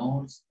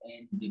notes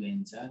and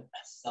debenture,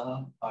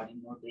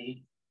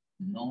 subordinated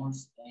notes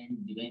and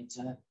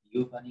debenture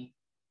यो पनि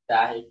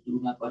टायर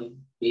 2 मा पर्यो।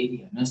 फेरि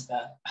हेर्नुहोस् त,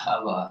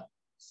 अब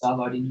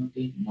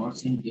सबअर्डिनेटेड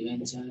notes and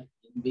debenture,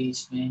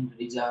 investment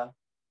reserve,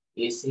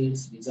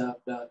 assets reserve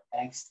र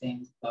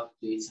exchange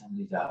fluctuation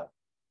reserve.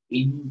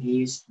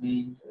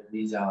 Investment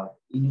reserve,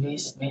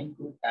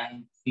 इन्भेस्टमेन्टको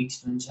time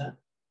fixed हुन्छ,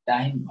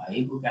 टाइम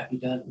भएको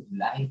क्यापिटल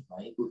लाइफ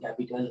भएको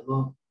क्यापिटल हो।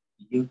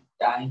 यो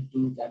टायर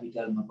 2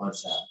 क्यापिटलमा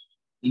पर्छ।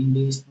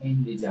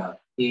 इन्भेस्टमेन्ट रिजर्भ,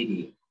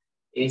 फेरि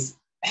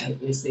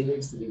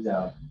एसेट्स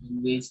रिजर्भ,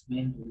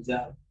 इन्भेस्टमेन्ट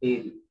रिजर्भ,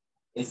 फेरि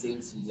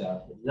एसेट्स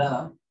रिजर्भ र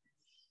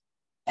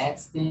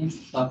exchange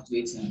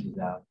fluctuation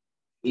reserve.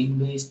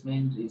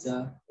 Investment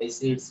reserve,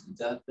 assets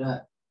reserve र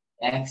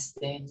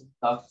exchange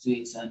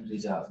fluctuation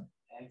reserve,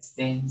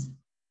 exchange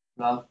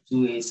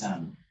fluctuation,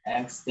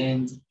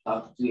 exchange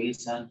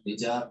fluctuation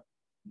reserve.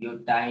 यो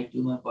टायर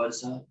 2 मा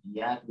पर्छ।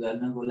 याद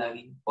गर्नको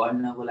लागि,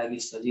 पढ्नको लागि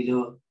सजिलो।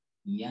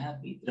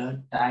 यहाँभित्र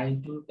टायर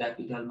 2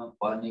 क्यापिटलमा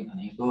पर्ने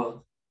भनेको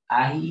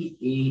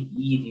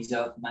आइएई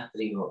रिजर्भ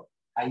मात्रै हो।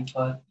 I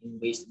for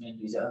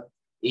investment reserve,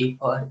 A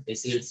for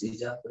assets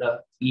reserve र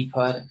ई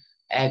फर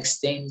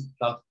एक्सचेन्ज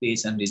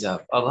फ्लक्चुएसन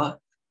रिजर्भ। अब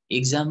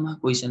एक्जाममा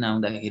क्वेसन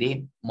आउँदाखेरि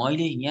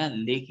मैले यहाँ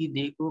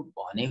लेखिदिएको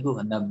भनेको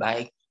भन्दा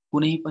बाहेक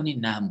कुनै पनि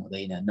नाम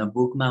हुँदैन, न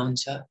बुकमा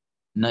हुन्छ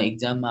न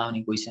एक्जाममा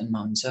आउने क्वेसनमा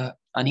हुन्छ।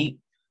 अनि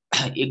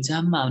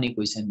एक्जाममा आउने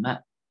क्वेसनमा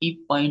यी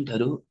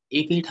पोइन्टहरू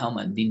एकै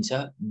ठाउँमा दिन्छ,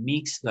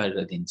 मिक्स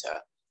गरेर दिन्छ।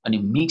 अनि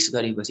मिक्स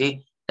गरेपछि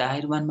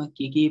टायर 1 मा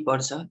के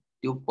पर्छ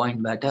त्यो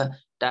पोइन्टबाट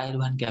टायर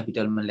 1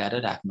 क्यापिटलमा ल्याएर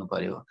राख्नु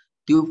पर्यो।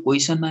 त्यो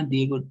क्वेसनमा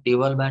दिएको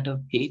टेबलबाट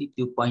फेरि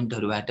त्यो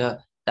पोइन्टहरूबाट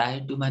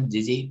टायर 2 मा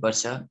जे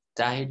पर्छ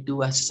टायर 2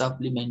 वा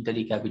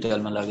सप्लिमेन्टरी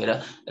क्यापिटलमा लगेर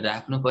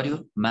राख्नु पर्यो।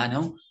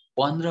 मानौ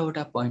 15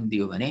 वटा पोइन्ट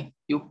दियो भने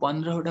त्यो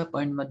 15 वटा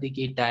पोइन्ट मध्ये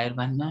केही टायर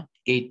 1 मा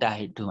केही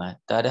टायर 2 मा,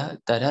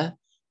 तर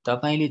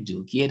तपाईले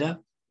झुकिएर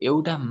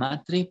एउटा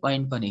मात्रै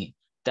पोइन्ट पनि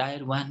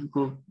टायर 1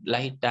 को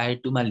लाई टायर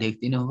 2 मा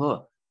लेखिदिनु हो,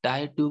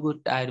 टायर 2 को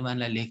टायर 1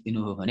 लाई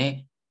लेखिदिनु हो भने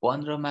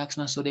 15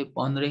 मार्क्समा सोधे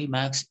 15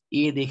 मार्क्स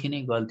ए देखि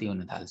नै गल्ती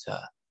हुन थाल्छ।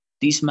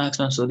 30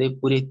 मार्क्समा सोधे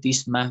पुरै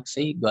 30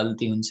 मार्क्सै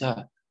गल्ती हुन्छ।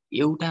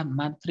 एउटा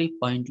मात्रै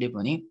पोइन्टले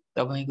पनि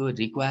तपाईको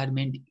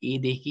रिक्वायरमेन्ट ए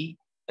देखि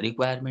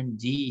रिक्वायरमेन्ट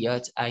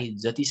GHI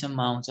जतिसम्म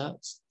आउँछ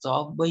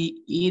सबै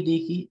ए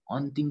देखि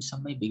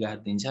अन्तिमसम्मै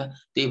बिगार्दिन्छ।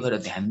 त्यही भएर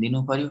ध्यान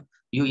दिनु पर्यो।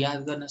 यो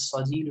याद गर्न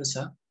सजिलो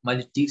छ।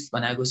 मैले टिप्स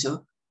बनाएको छु।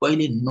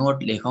 पहिले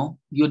नोट लेखौँ।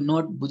 यो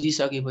नोट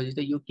बुझिसकेपछि त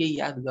यो केही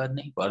याद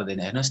गर्नै पर्दैन।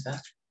 हेर्नुहोस् त,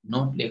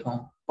 नोट लेखौँ।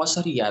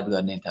 कसरी याद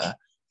गर्ने त?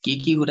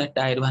 के कुरा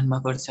टायर 1 मा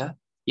पर्छ,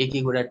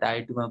 के कुरा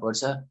टायर 2 मा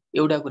पर्छ।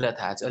 एउटा कुरा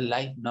थाहा छ,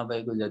 लाइफ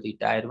नभएको जति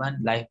टायर 1,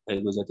 लाइफ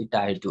भएको जति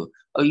टायर 2।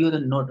 अब यो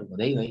त नोट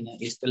हुँदै होइन।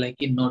 यसकोलाई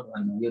के नोट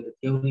भन्नु, यो त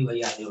थ्योरी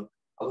भइहाल्यो।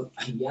 अब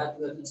याद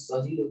गर्न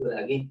सजिलोको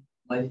लागि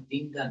मैले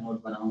 3टा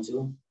नोट बनाउँछु।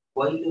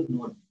 पहिलो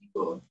नोट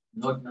भनेको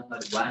नोट नम्बर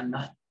 1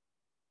 मा,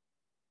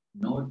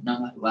 नोट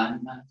नम्बर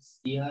 1 मा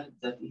शेयर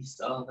जति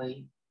सबै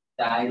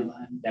टायर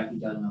 1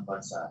 क्यापिटलमा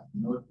पर्छ।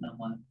 नोट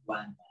नम्बर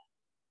 1 मा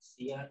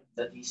शेयर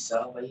जति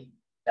सबै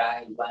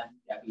टायर 1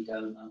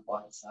 क्यापिटलमा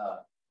पर्छ।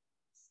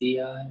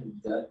 शेयर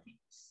जति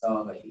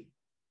सबै,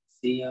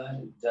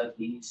 शेयर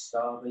जति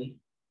सबै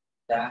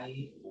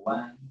टायर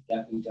 1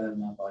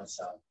 क्यापिटलमा पर्छ।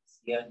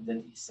 शेयर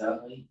जति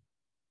सबै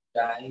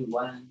टायर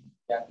 1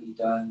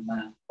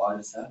 क्यापिटलमा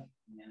पर्छ।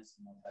 यहाँ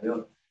सुन्नुभयो,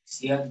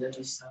 शेयर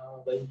जति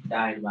सबै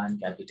टायर 1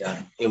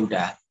 क्यापिटल।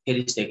 एउटा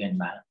फेरि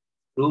सेकेन्डमा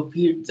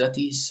प्रोफिट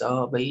जति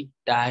सबै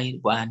टायर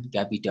 1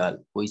 क्यापिटल।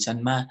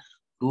 क्वेसनमा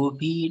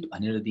प्रोफिट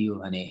भनेर दियो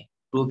भने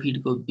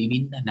प्रोफिटको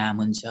विभिन्न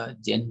नाम हुन्छ।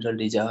 General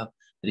reserve,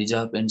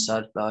 reserve and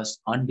surplus,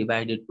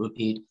 अनडिभाइडेड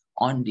profit,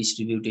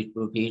 undistributed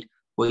profit.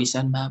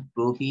 क्वेसनमा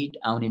profit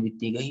आउने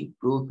बित्तिकै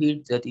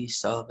प्रोफिट जति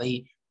सबै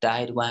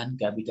टायर 1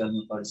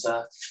 क्यापिटलमा पर्छ।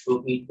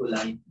 प्रोफिटको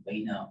लाइन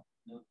हुँदैन।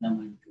 नोट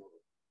नम्बर 2,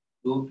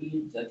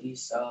 प्रोफिट जति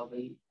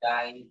सबै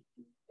टायर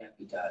 2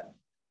 क्यापिटल।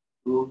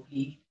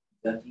 प्रोफिट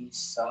जति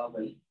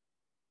सबै,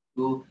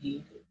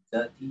 प्रोफिट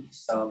जति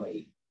सबै,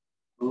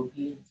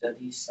 प्रोफिट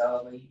जति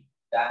सबै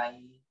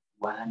टायर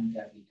 1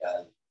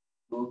 क्यापिटल।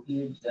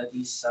 प्रोफिट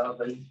जति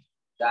सबै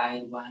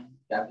टायर 1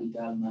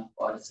 क्यापिटलमा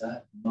पर्छ।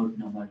 नोट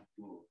नम्बर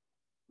 2,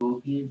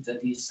 प्रोफिट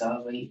जति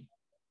सबै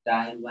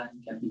टायर 1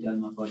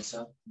 क्यापिटलमा पर्छ।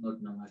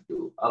 Note number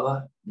 2। अब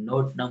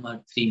नोट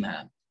नम्बर 3 मा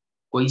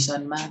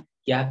क्वेसनमा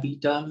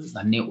क्यापिटल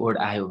भन्ने वर्ड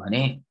आयो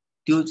भने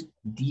त्यो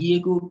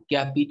दिएको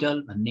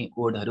क्यापिटल भन्ने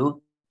वर्डहरू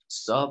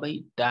सबै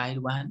टायर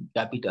 1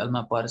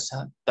 क्यापिटलमा पर्छ,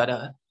 तर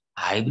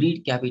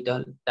हाइब्रिड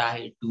क्यापिटल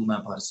टायर 2 मा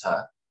पर्छ।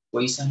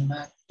 क्वेसनमा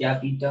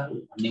क्यापिटल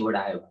भन्ने वर्ड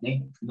आयो भने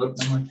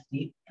नोट नम्बर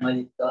 3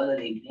 मैले तल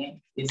लेख्ने,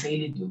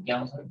 त्यसैले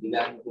झुक्याउँछ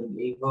बिगारेको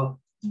लेखेको।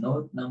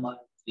 नोट नम्बर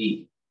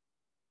 3,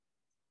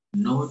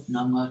 नोट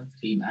नम्बर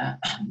 3 मा,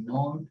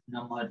 नोट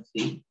नम्बर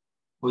 3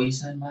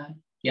 क्वेसनमा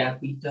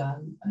क्यापिटल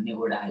भन्ने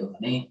वर्ड आयो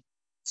भने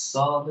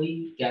सबै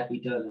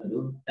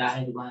क्यापिटलहरू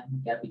टायर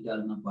 1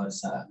 क्यापिटलमा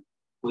पर्छ।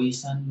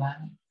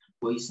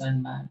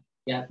 क्वेसनमा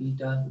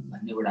क्यापिटल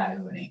भन्ने वर्ड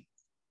आयो भने,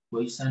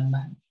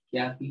 क्वेसनमा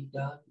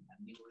क्यापिटल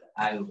भन्ने वर्ड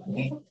आयो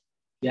भने,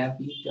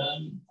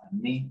 क्यापिटल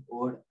भन्ने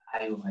वर्ड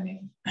आयो भने,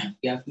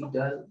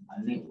 क्यापिटल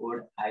भन्ने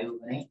वर्ड आयो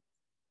भने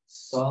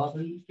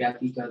सबै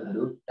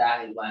क्यापिटलहरू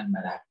टायर 1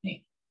 मा राख्ने।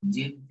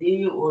 जे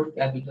वर्ड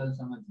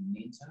क्यापिटलसँग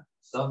जोडिन्छ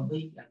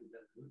सबै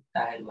क्यापिटलहरू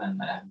टायर 1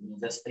 मा राख्ने।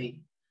 जस्तै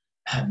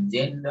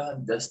जेनरल,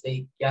 जस्तै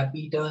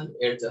क्यापिटल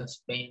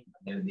एडजस्टमेन्ट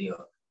भनेर दियो।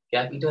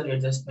 क्यापिटल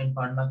एडजस्टमेन्ट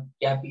फन्डमा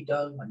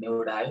क्यापिटल भन्ने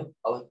वर्ड आयो,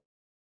 अब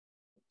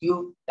त्यो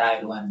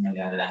टायर 1 मा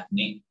ल्याएर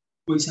राख्ने।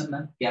 क्वेसनमा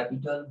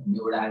क्यापिटल भन्ने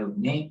वर्ड आयो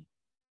भने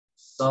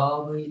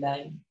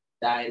सबैलाई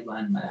टायर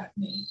 1 मा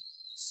राख्ने।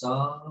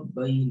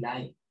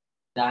 सबैलाई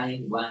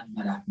टायर 1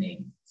 मा राख्ने।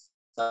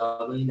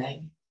 सबैलाई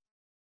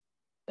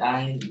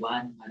टायर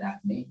 1 मा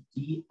राख्ने।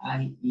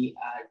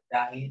 TIER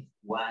टायर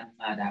 1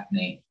 मा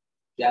राख्ने।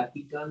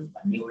 क्यापिटल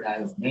भन्ने वर्ड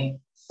आयो भने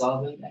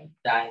सबैलाई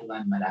टायर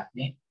 1 मा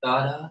राख्ने,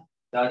 तर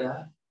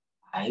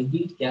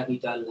हाइब्रिड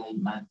क्यापिटललाई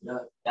मात्र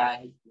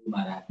टायर 2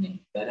 मा राख्ने।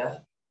 तर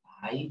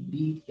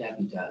हाइब्रिड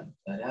क्यापिटल,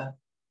 तर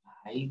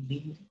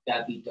हाइब्रिड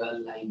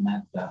क्यापिटललाई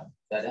मात्र,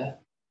 तर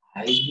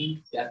हाइब्रिड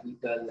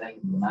क्यापिटललाई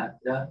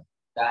मात्र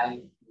टायर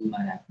 2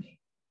 मा राख्ने।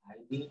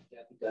 हाइब्रिड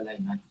क्यापिटललाई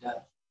मात्र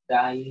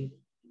टायर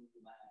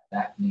 2 मा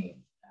राख्ने।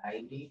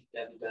 हाइब्रिड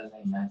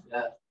क्यापिटललाई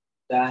मात्र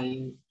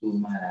टायर 2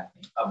 मा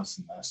राख्ने। अब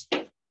सुन्नुहोस्,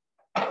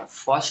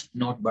 फर्स्ट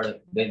नोटबाट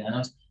हेर्दै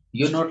जानुहोस्।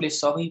 यो नोटले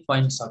सबै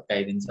पोइन्ट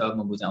सकाइदिन्छ। अब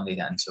म बुझाउँदै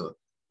जान्छु।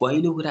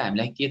 पहिलो कुरा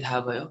हामीलाई के थाहा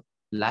भयो,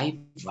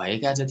 लाइफ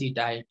भएका जति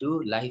टायर 2,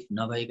 लाइफ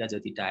नभएका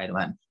जति टायर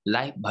 1।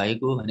 लाइफ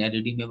भएको भने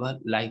रिडिमेबल,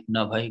 लाइफ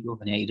नभएको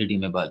भने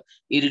इरिडिमेबल।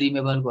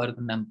 इरिडिमेबलको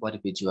अर्को नाम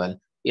परपेचुअल,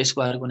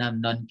 यसको अर्को नाम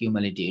नन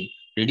क्युमुलेटिभ,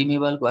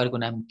 रिडिमेबलको अर्को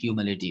नाम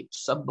क्युमुलेटिभ।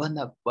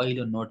 सबभन्दा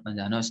पहिलो नोटमा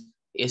जानुहोस्,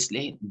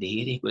 यसले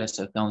धेरै कुरा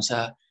सकाउँछ।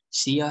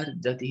 शेयर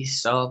जति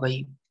सबै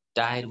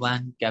टायर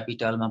 1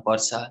 क्यापिटलमा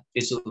पर्छ,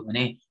 त्यसो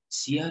भने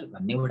शेयर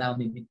भन्ने वर्ड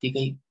आउने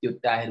बित्तिकै त्यो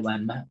टायर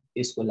 1 मा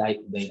त्यसको लाइफ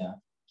हुँदैन।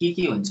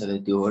 के हुन्छ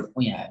त त्यो वर्ड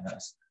यहाँ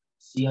हेर्नुहोस्।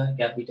 शेयर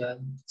क्यापिटल,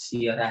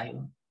 शेयर आयो,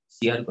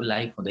 शेयरको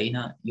लाइफ हुँदैन,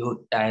 यो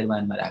टायर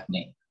 1 मा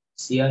राख्ने।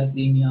 शेयर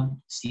प्रिमियम,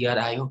 शेयर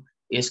आयो,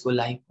 यसको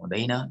लाइफ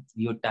हुँदैन,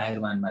 यो टायर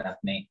 1 मा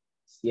राख्ने।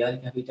 Share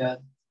capital,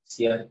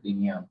 share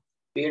premium.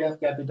 Paid of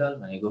capital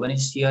भनेको पनि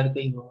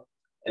शेयरकै हो,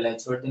 यसलाई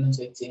छोडिदिनुहोस्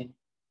एकछिन।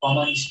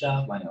 कमन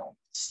स्टक भन्यो,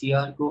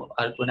 शेयरको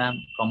अर्को नाम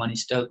कमन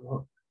स्टक हो।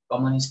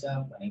 कमन स्टक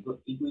भनेको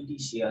इक्विटी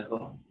सेयर हो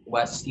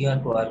वा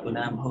सेयरको अर्को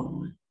नाम हो।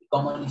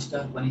 कमन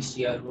स्टक पनि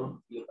सेयर हो,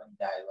 यो पनि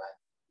टायर 1।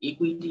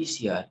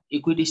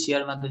 इक्विटी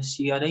सेयरमा त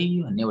सेयरै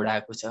भन्ने एउटा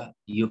आएको छ,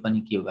 यो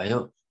पनि के भयो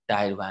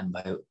टायर 1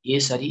 भयो।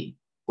 यसरी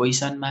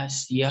क्वेसनमा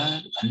सेयर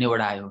भन्ने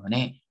एउटा आयो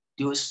भने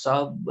त्यो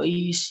सबै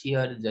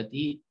सेयर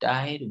जति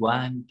टायर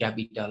 1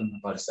 क्यापिटलमा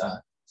पर्छ।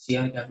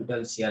 सेयर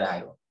क्यापिटल सेयर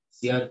आयो,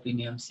 सेयर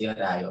प्रिमियम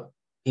सेयर आयो,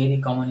 फेरि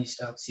कमन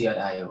स्टक सेयर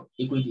आयो,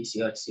 इक्विटी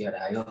सेयर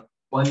आयो।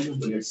 पहिलो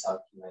बुलेट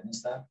सक्यो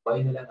हेर्नुहोस् त,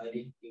 पहिलोलाई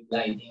मैले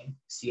लगाइदिएँ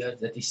सेयर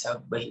जति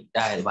सबै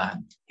टायर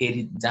 1।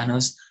 फेरि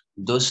जानुहोस्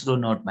दोस्रो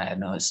नोटमा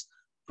हेर्नुहोस्,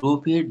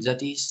 प्रॉफिट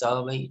जति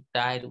सबै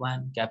टायर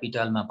 1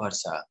 क्यापिटलमा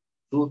पर्छ।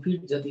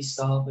 प्रॉफिट जति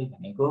सबै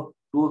भनेको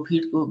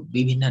प्रॉफिटको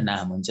विभिन्न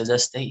नाम हुन्छ,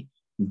 जस्तै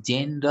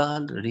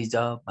जेनरल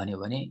रिजर्भ भन्यो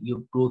भने यो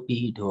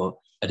प्रॉफिट हो,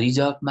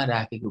 रिजर्भमा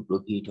राखेको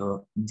प्रॉफिट हो,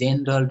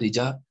 जेनरल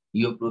रिजर्भ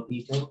यो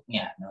प्रॉफिट हो।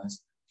 यहाँ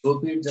हेर्नुहोस्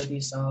प्रॉफिट जति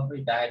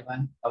सबै टायर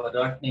 1, अब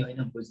रट्ने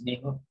होइन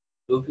बुझ्ने हो।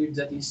 प्रॉफिट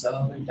जति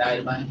सबै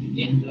टायर 1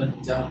 जेनरल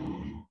रिजर्भ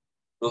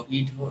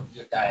प्रॉफिट हो,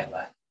 यो tyre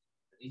 1।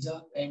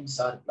 Reserve and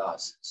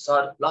surplus,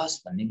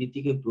 surplus भन्ने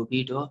बित्तिकै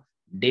प्रॉफिट हो,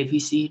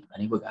 डेफिसिट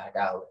भनेको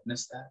घाटा हो।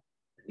 हेर्नुहोस् त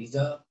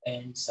रिजर्भ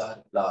एन्ड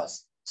सरप्लस,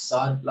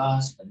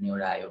 सरप्लस भन्ने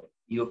एउटा आयो,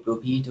 यो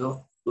प्रॉफिट हो।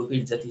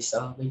 प्रॉफिट जति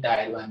सबै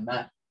टायर 1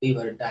 मा, त्यही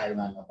भएर टायर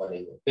 1 मा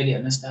परेको। फेरि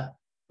हेर्नुहोस् त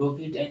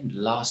प्रॉफिट एन्ड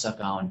लस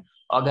अकाउन्ट,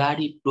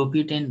 अगाडि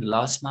प्रॉफिट एन्ड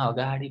लसमा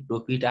अगाडि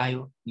प्रॉफिट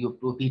आयो, यो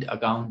प्रॉफिट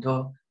अकाउन्ट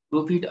हो।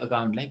 Profit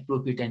अकाउन्टलाई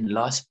profit and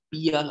loss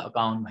PL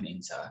account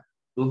भनिन्छ।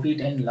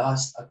 Profit and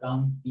loss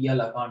account PL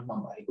अकाउन्टमा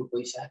भएको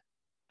पैसा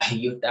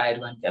यो टायर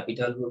 1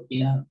 क्यापिटल हो।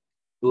 किन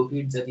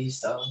प्रॉफिट जति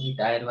सबै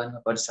टायर 1 मा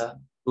पर्छ,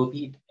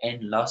 profit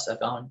and loss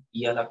account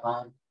PL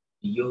account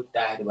यो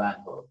टायर 1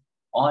 हो।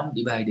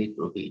 अनडिभाइडेड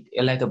प्रॉफिट,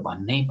 यसलाई त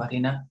भन्नै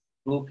परेन,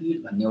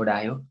 प्रॉफिट भन्ने एउटा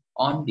आयो,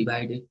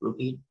 अनडिभाइडेड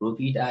प्रॉफिट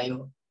प्रॉफिट आयो,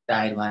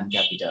 टायर 1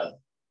 क्यापिटल।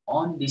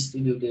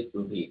 अनडिस्ट्रिब्युटेड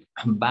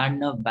प्रॉफिट,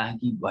 बाँड्न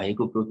बाँकी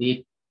भएको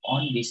प्रॉफिट,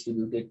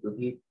 अनडिस्ट्रिब्युटेड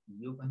प्रॉफिट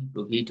यो पनि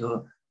प्रॉफिट हो,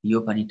 यो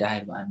पनि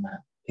टायर 1 मा।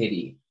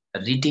 फेरि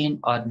रिटेन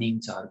अर्निङ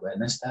छ अर्को,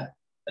 हेर्नुहोस् त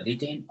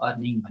रिटेन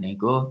अर्निङ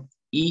भनेको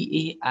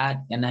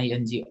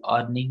EARNING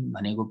अर्निङ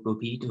भनेको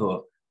प्रॉफिट हो।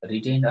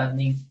 रिटेन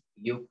अर्निङ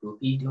यो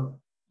प्रॉफिट हो,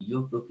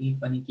 यो प्रॉफिट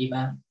पनि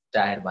केमा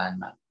टायर 1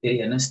 मा। फेरि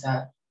हेर्नुहोस् त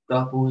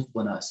प्रपोज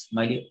बोनस,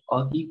 मैले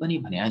अघि पनि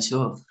भनेको छु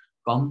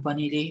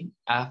कम्पनीले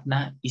आफ्ना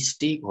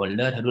स्टेक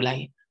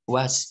होल्डरहरूलाई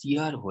वा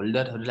शेयर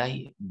होल्डरहरूलाई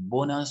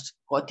बोनस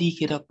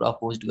कतिखेर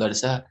प्रपोज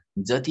गर्छ,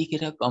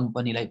 जतिखेर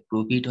कम्पनीलाई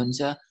प्रॉफिट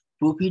हुन्छ,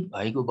 प्रॉफिट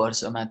भएको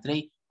वर्ष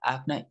मात्रै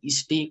आफ्ना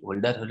स्टेक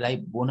होल्डरहरूलाई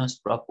बोनस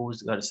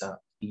प्रपोज गर्छ।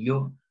 यो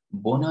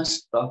बोनस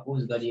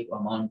प्रपोज गरिएको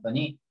अमाउन्ट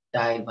पनि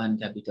टायर 1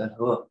 क्यापिटल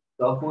हो।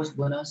 प्रपोज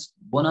बोनस,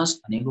 बोनस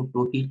भनेको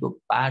प्रॉफिटको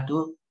पार्ट हो,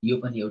 यो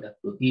पनि एउटा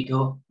प्रॉफिट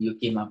हो, यो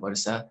केमा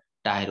पर्छ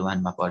टायर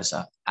 1 मा पर्छ।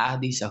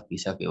 आदि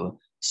सकिसक्यो,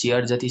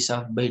 शेयर जति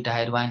सबै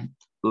टायर 1,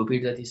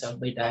 प्रॉफिट जति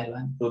सबै tyre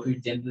 1,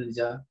 profit general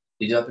reserve,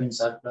 reserve and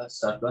surplus,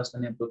 surplus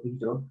भने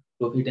प्रॉफिट हो,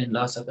 profit and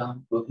loss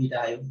account profit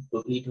आयो,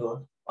 प्रॉफिट हो।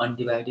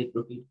 अनडिभाइडेड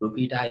प्रॉफिट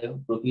प्रॉफिट आयो,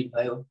 प्रॉफिट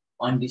भयो।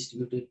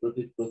 अनडिस्ट्रिब्युटेड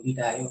प्रॉफिट प्रॉफिट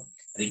आयो,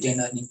 रिटेन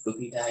अर्निङ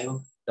प्रॉफिट आयो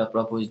र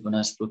प्रपोज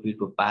बोनस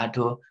प्रॉफिटको पार्ट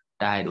हो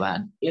टायर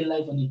 1।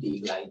 यसलाई पनि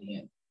टिक लगाइदिए,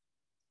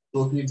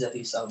 प्रॉफिट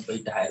जति सबै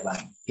टायर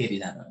 1। फेरि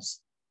जानुहोस्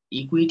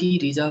इक्विटी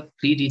रिजर्भ,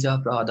 फ्री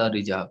रिजर्भ र अदर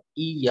रिजर्भ,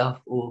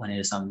 EFO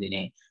भनेर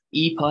सम्झिने।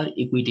 ई फर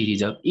इक्विटी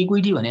रिजर्भ,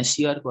 इक्विटी भने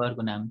शेयरको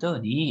अर्को नाम त हो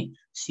नि,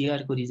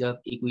 शेयरको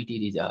reserve equity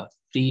reserve,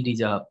 free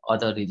reserve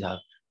other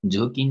reserve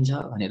झुकिन्छ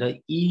भनेर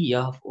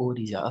EFO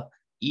reserve.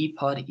 E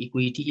for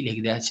equity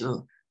लेखिदिएको छु,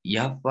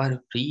 F फर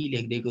फ्री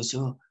लेखिदिएको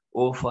छु,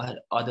 O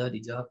फर अदर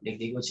रिजर्भ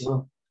लेखिदिएको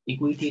छु।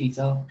 इक्विटी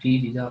रिजर्भ, फ्री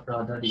रिजर्भ र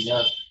other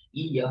reserve,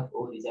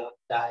 EFO reserve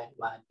tyre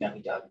 1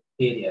 capital.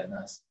 फेरि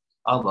हेर्नुहोस्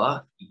अब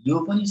यो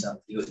पनि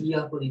सक्यो,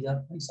 EFO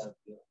रिजर्भ पनि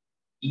सक्यो।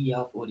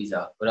 EFO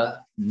रिजर्भ र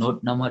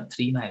नोट नम्बर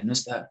 3 मा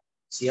हेर्नुहोस् त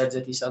शेयर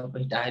जति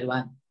सबै टायर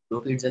 1,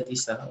 प्रॉफिट जति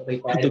सबै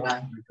टायर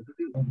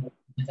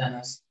 1।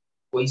 जानुहोस्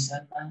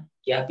क्वेसनमा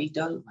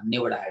क्यापिटल भन्ने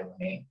एउटा आयो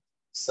भने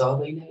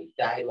सबैलाई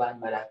टायर 1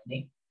 मा राख्ने,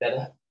 तर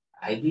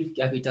हाइब्रिड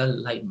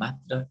क्यापिटललाई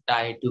मात्र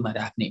टायर 2 मा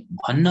राख्ने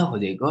भन्न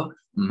खोजेको।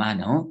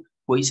 मानौ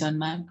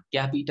क्वेसनमा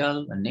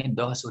क्यापिटल भन्ने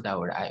 10 वटा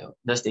वडा आयो,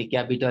 जस्तै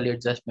क्यापिटल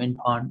एडजस्टमेन्ट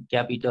फन्ड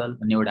क्यापिटल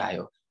भन्ने एउटा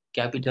आयो,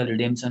 क्यापिटल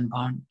रिडेम्सन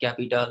फन्ड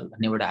क्यापिटल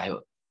भन्ने एउटा आयो,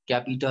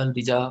 क्यापिटल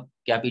रिजर्भ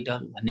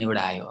क्यापिटल भन्ने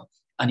एउटा आयो,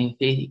 अनि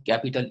फेरि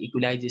क्यापिटल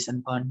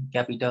इक्विलाइजेसन फन्ड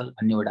क्यापिटल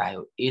भन्ने एउटा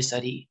आयो।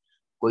 यसरी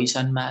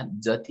क्वेसनमा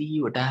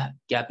जतिवटा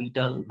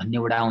क्यापिटल भन्ने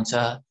एउटा आउँछ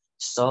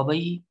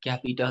सबै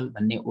क्यापिटल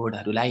भन्ने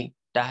वर्डहरूलाई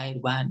टायर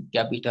 1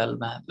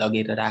 क्यापिटलमा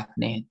लगेर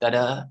राख्ने, तर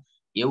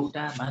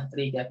एउटा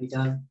मात्रै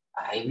क्यापिटल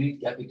हाइब्रिड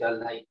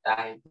क्यापिटललाई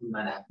टायर 2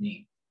 मा राख्ने।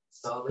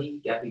 सबै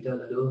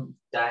क्यापिटलहरू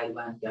टायर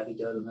 1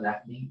 क्यापिटलमा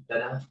राख्ने,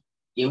 तर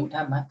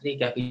एउटा मात्रै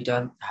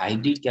क्यापिटल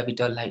हाइब्रिड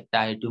क्यापिटललाई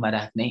टायर 2 मा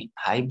राख्ने।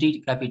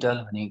 हाइब्रिड क्यापिटल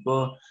भनेको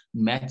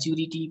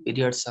म्याच्युरिटी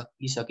पिरियड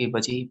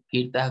सकिसकेपछि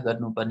फिर्ता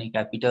गर्नुपर्ने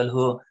क्यापिटल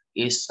हो,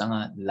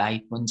 यससँग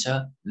लाइफ हुन्छ,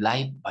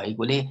 लाइफ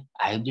भएकोले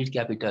हाइब्रिड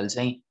क्यापिटल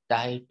चाहिँ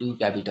टायर 2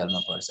 क्यापिटलमा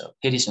पर्छ।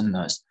 फेरि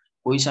सुन्नुहोस्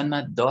क्वेसनमा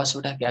 10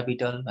 वटा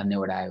क्यापिटल भन्ने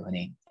एउटा आयो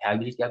भने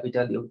हाइब्रिड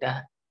क्यापिटल एउटा,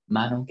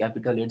 मानौ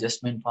क्यापिटल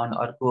एडजस्टमेन्ट फन्ड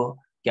अर्को,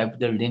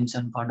 क्यापिटल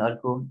रिडेम्सन फन्ड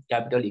अर्को,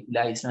 क्यापिटल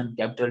इक्विलाइजेसन,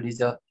 क्यापिटल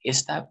रिजर्भ,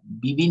 यस्ता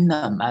विभिन्न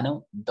मानौ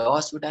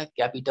 10 वटा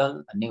क्यापिटल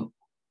भन्ने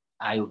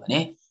आयो भने,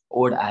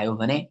 ओड आयो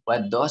भने, वा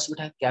 10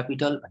 वटा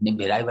क्यापिटल भन्ने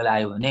भेरिएबल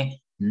आयो भने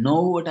 9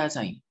 वटा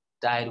चाहिँ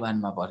टायर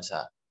 1 मा पर्छ।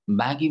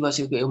 बाँकी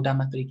बसेको एउटा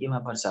मात्रै केमा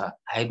पर्छ,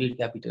 हाइब्रिड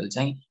क्यापिटल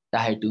चाहिँ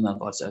टायर 2 मा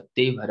पर्छ।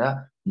 त्यही भएर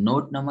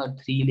नोट नम्बर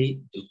 3 ले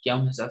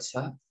ढुक्याउन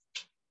सक्छ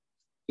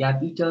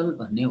क्यापिटल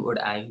भन्ने वर्ड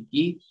आयो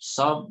कि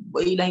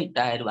सबैलाई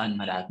टायर 1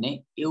 मा राख्ने,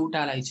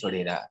 एउटालाई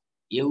छोडेर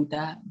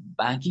एउटा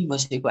बाँकी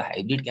बसेको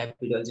हाइब्रिड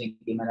क्यापिटल चाहिँ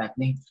केमा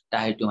राख्ने,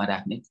 टायर 2 मा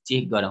राख्ने।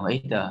 चेक गरौँ है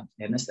त।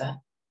 हेर्नुस् त,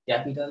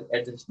 क्यापिटल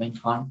एडजस्टमेन्ट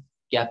फन्ड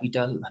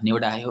क्यापिटल भन्ने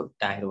एउटा आयो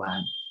टायर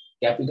 1,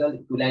 क्यापिटल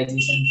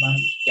इक्विलाइजेसन फन्ड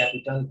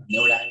क्यापिटल भन्ने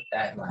एउटा आयो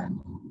tyre 1,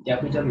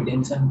 capital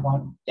redemption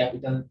fund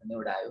capital भन्ने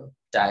एउटा आयो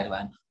टायर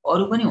 1।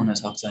 अरु पनि हुन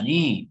सक्छ नि,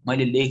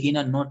 मैले लेखिन,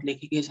 नोट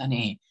लेखेकै छ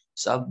नि।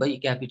 सबै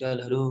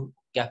क्यापिटलहरु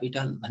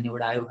क्यापिटल भन्ने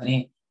एउटा आयो भने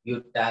यो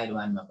टायर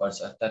 1 मा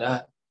पर्छ। तर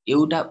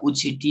एउटा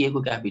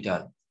उछिटिएको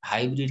क्यापिटल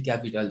हाइब्रिड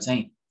क्यापिटल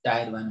चाहिँ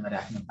टायर 1 मा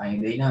राख्न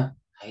पाइँदैन।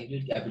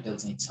 हाइब्रिड क्यापिटल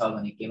चाहिँ छ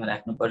भने केमा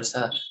राख्नुपर्छ,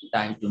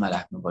 टायर 2 मा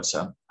राख्नुपर्छ।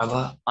 अब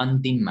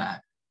अन्तिममा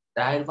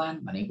टायर 1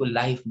 भनेको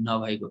लाइफ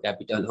नभएको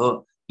क्यापिटल हो।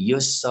 यो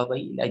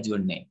सबैलाई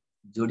जोड्ने,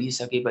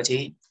 जोडिसकेपछि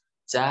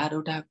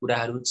चारवटा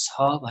कुराहरू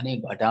छ भने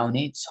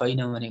घटाउने,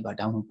 छैन भने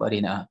घटाउनु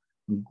परेन।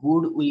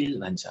 गुडविल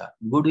भन्छ।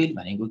 गुडविल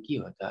भनेको के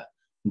हो त?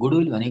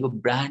 गुडविल भनेको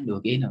ब्रान्ड हो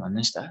कि हैन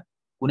भन्नुस् त।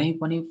 कुनै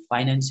पनि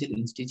फाइनान्शियल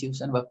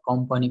इन्स्टिट्युसन वा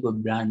कम्पनीको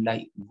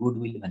ब्रान्डलाई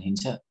गुडविल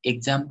भनिन्छ।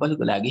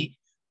 एक्जाम्पलको लागि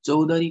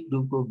चौधरी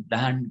ग्रुपको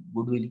ब्रान्ड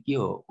गुडविल के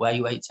हो?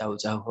 वाइवाई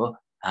चाउचाउ हो।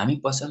 हामी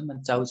पसलमा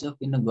चाउचाउ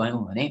किन्न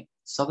गयौं भने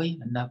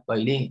सबैभन्दा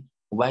पहिले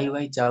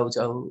वाइवाई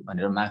चाउचाउ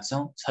भनेर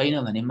माग्छौं, छैन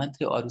भने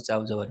मात्रै अरु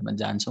चाउचाउहरुमा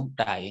जान्छौं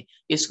टाए।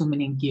 यसको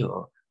मिनिङ के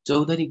हो?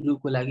 चौधरी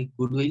ग्रुपको लागि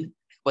गुडविल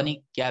पनि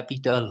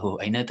क्यापिटल हो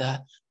हैन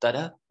त? तर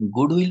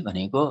गुडविल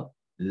भनेको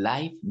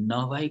लाइफ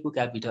नभएको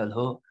क्यापिटल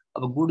हो।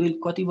 अब गुडविल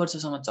कति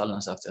वर्षसम्म चल्न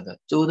सक्छ त?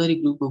 चौधरी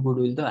ग्रुपको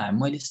गुडविल त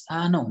मैले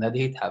सानो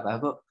हुँदादेखि थाहा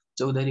पाएको।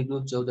 चौधरी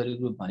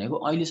ग्रुप भनेको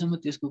अहिलेसम्म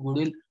त्यसको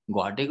गुडविल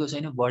घटेको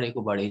छैन,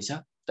 बढेको बढै छ।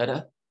 तर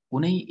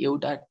कुनै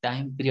एउटा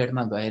टाइम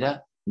पिरियडमा गएर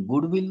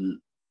गुडविल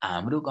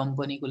हाम्रो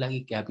कम्पनीको लागि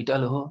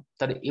क्यापिटल हो,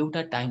 तर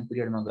एउटा टाइम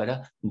पिरियडमा गएर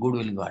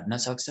गुडविल घट्न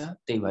सक्छ।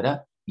 त्यही भएर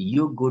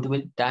यो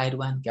गुडविल टायर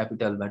 1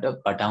 क्यापिटलबाट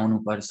घटाउनु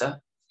पर्छ।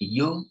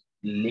 यो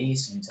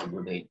लेस हुन्छ।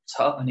 गुडविल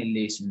छ भने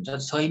लेस हुन्छ,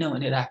 छैन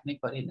भने राख्नै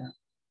परेन।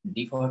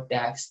 डिफर्ड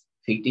ट्याक्स,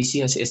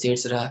 फिक्टिसियस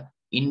एसेट्स र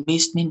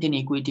investment in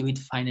equity with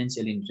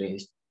financial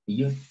interest,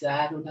 यो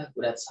चारवटा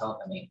कुरा छ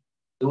भने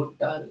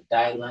टोटल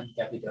टायर 1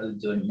 क्यापिटल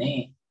जोड्ने,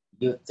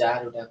 यो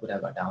चारवटा कुरा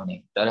घटाउने।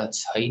 तर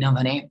छैन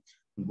भने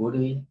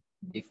goodwill,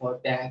 deferred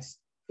tax,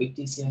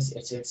 fictitious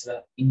assets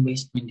र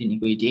इन्भेस्टमेन्ट इन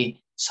इक्विटी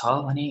छ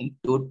भने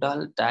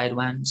टोटल टायर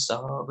 1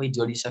 सबै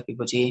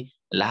जोडिसकेपछि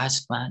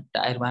लास्टमा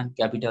टायर 1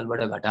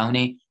 क्यापिटलबाट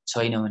घटाउने,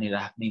 छैन भने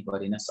राख्नै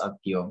परेन।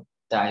 सकियो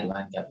टायर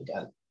 1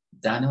 क्यापिटल।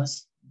 जानुहोस्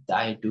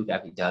टायर 2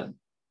 क्यापिटल।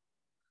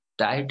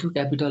 टायर 2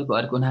 क्यापिटलको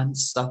अर्को नाम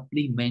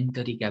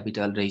सप्लिमेन्टरी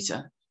क्यापिटल रहेछ।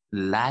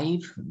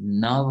 लाइफ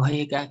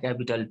नभएका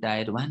क्यापिटल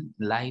टायर 1,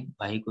 लाइफ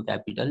भएको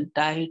क्यापिटल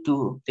टायर 2।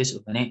 त्यसो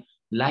भने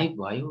लाइफ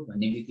भयो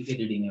भन्ने बित्तिकै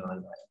रिडिमेबल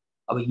भयो।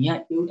 अब यहाँ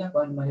एउटा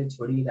पोइन्ट मैले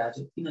छोडिरहेको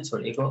छु, किन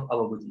छोडेको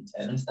अब बुझिन्छ।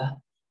 हेर्नुस् त,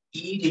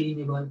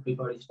 इरिडिमेबल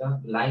प्रिफर्ड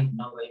स्टक लाइफ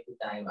नभएको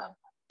टायर 1 मा,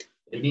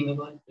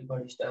 रिडिमेबल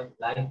प्रिफर्ड स्टक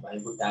लाइफ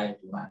भएको टायर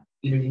 2 मा।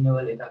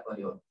 इरिडिमेबल यता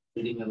पर्यो,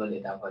 रिडिमेबल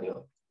यता पर्यो।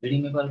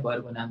 रिडिमेबल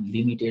भएको नाम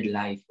लिमिटेड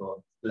लाइफ हो,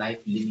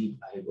 लाइफ लिमिट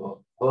भएको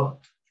हो।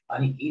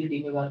 अनि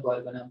इरिडिमेबल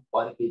भएको नाम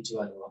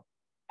परपेचुअल हो।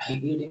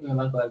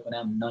 इरिडिमेबल भएको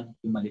नाम नन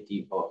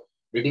क्युमुलेटिभ हो।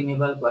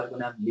 रिडिमेबल भएको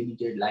नाम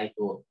लिमिटेड लाइफ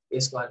हो,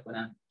 यसको अर्को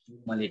नाम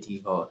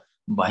क्युमुलेटिभ हो।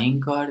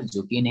 भयंकर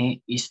झुकिने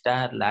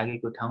स्टार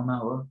लागेको ठाउँमा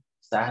हो,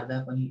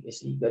 सार्दा पनि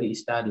यसै गरी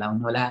स्टार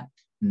लाउनु होला।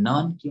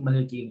 नन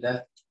क्युमुलेटिभ र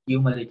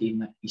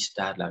क्युमुलेटिभमा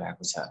स्टार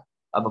लगाएको छ।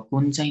 अब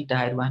कुन चाहिँ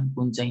टायर 1,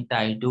 कुन चाहिँ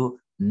टायर 2?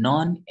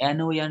 नन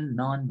एनओएन,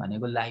 नन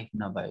भनेको लाइफ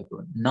नभएको।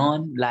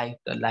 नन लाइफ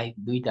र लाइफ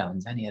दुईटा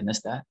हुन्छ नि।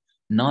 हेर्नुस् त,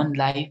 नन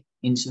लाइफ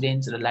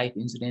इन्स्योरेन्स र लाइफ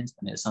इन्स्योरेन्स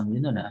भनेर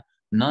सम्झिनु न।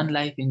 नन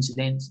लाइफ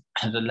इन्स्योरेन्स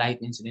र लाइफ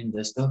इन्स्योरेन्स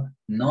जस्तो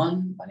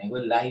नन भनेको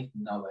लाइफ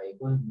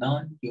नभएको,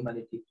 non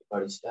cumulative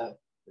preferred stock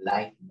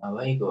life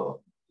नभएको,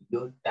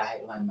 यो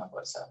टायर 1 मा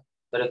पर्छ।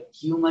 तर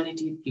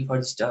क्युमुलेटिभ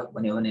प्रिफर्ड स्टक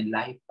भन्यो भने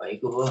लाइफ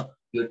भएको हो,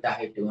 यो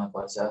टायर 2 मा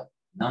पर्छ।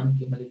 नन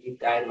क्युमुलेटिभ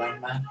टायर 1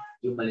 मा,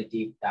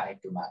 क्युमुलेटिभ टायर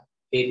 2 मा।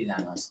 फेरि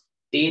जानुहोस्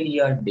 10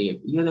 इयर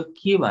डेट। यो त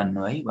के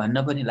भन्नु है,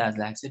 भन्न पनि लाज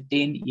लाग्छ।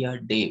 10 इयर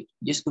डेट,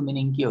 यसको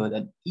मिनिङ के हो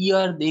त?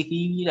 इयर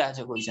देखिरहेछ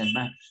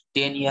क्वेसनमा,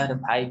 10 इयर,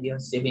 5 इयर,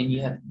 7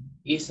 इयर,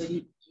 यसरी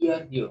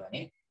इयर दियो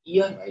भने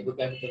इयर भएको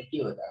क्यापिटल के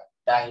हो त?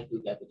 टायर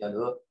 2 क्यापिटल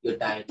हो, यो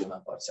टायर 2 मा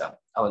पर्छ।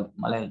 अब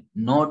मलाई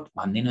नोट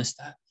भनिदिनुस्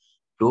त,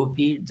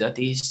 प्रॉफिट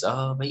जति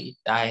सबै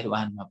टायर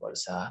 1 मा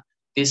पर्छ,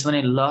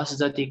 त्यसमाने लस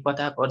जति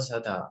कता पर्छ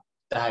त?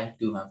 टायर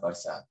 2 मा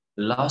पर्छ।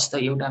 लस त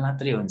एउटा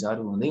मात्रै हुन्छ,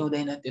 अरु हुँदै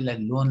हुँदैन। त्यसलाई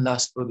लोन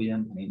लस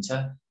प्रोभिजन भनिन्छ।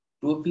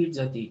 प्रॉफिट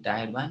जति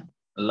टायर 1,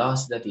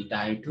 लस जति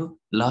टायर 2,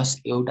 लस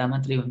एउटा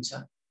मात्रै हुन्छ,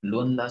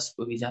 लोन लस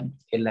प्रोभिजन।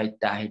 यसलाई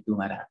टायर 2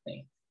 मा राख्ने।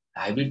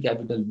 हाइब्रिड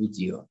क्यापिटल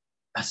बुझियो।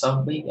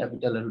 सबै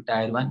क्यापिटलहरु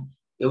टायर 1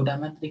 एउटा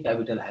मात्रै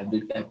capital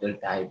hybrid capital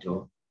tyre 2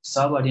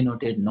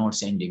 सबअर्डिनेटेड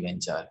notes and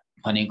debenture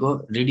भनेको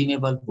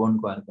रिडिमेबल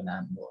बोन्डको अर्को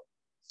नाम हो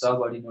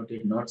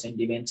सबअर्डिनेटेड नोट्स एन्ड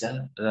डिबेन्चर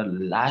र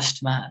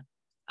लास्टमा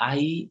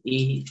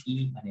आईएई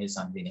भनेर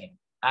सम्झिने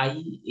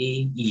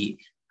आईएई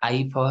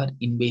I for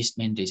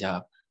investment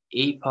reserve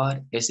A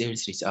for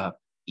assets reserve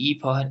E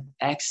for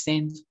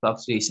exchange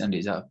fluctuation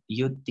reserve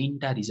यो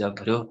तीनटा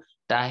रिजर्भहरु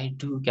टायर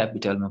 2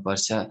 क्यापिटलमा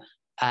पर्छ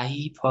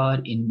I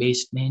for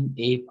investment,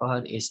 A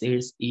for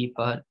assets, E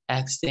for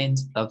exchange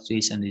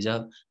fluctuation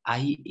reserve,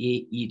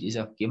 IAE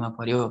reserve केमा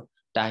पर्यो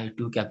टायर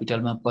 2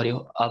 क्यापिटलमा पर्यो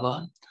अब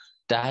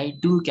टायर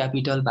 2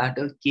 क्यापिटलबाट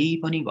केही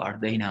पनि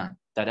घट्दैन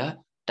तर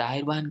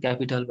टायर 1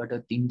 क्यापिटलबाट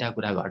तीनटा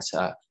कुरा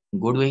घट्छ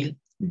गुडविल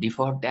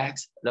डिफर्ड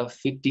ट्याक्स र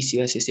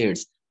फिक्टिसियस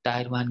एसेट्स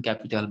टायर 1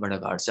 क्यापिटलबाट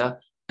घट्छ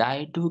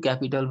टायर 2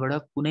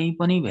 क्यापिटलबाट कुनै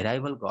पनि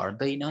भेरिएबल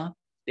घट्दैन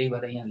त्यही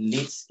भएर यहाँ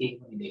लेस केही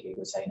पनि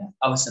लेखेको छैन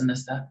अब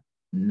सुन्नुस् त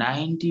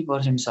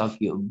 90%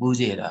 सक्यो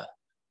बुझेर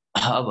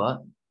अब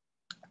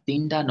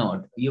तीनटा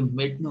नोट यो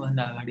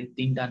मेट्नुभन्दा अगाडि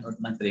तीनटा नोट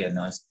मात्र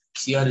हेर्नुहोस्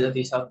शेयर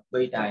जति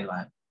सबै टायर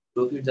 1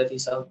 प्रॉफिट जति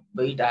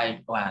सबै टायर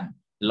 1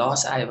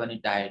 लस आयो भने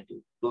टायर 2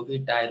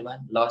 प्रॉफिट टायर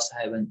 1 लस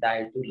आयो भने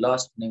टायर 2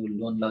 लस भनेको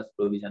लोन लस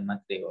प्रोभिजन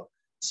मात्रै हो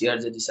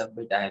शेयर जति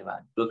सबै टायर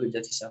 1 प्रॉफिट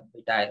जति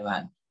सबै टायर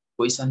 1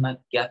 क्वेशनमा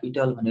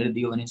क्यापिटल भनेर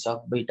दियो भने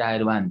सबै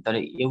टायर 1 तर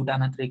एउटा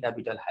मात्रै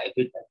क्यापिटल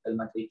हाइब्रिड क्यापिटल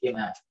मात्रै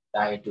केमा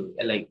टायर 2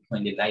 यसलाई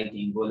मैले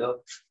लाइटिङ बोल्यो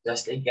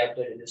जस्तै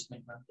क्यापिटल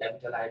इन्भेस्टमेन्टमा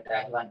क्यापिटल आयो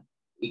टायर 1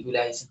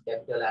 इक्विलाइजेसन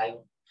क्यापिटल आयो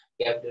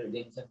क्यापिटल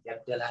रिडेम्सन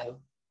क्यापिटल आयो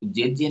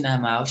जे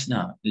नाम आओस्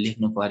न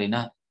लेख्नु परेन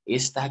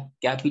यस्ता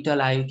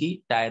क्यापिटल आयो कि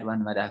टायर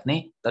 1 मा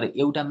राख्ने तर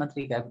एउटा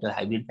मात्रै क्यापिटल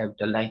हाइब्रिड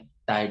क्यापिटललाई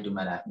टायर 2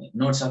 मा राख्ने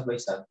नोट सबै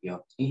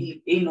सक्यो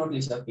यही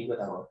नोटले सकिएको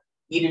त हो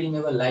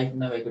इरिडिमेबल लाइफ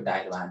नभएको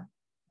टायर 1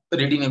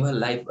 रिडिमेबल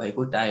लाइफ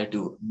भएको tyre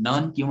 2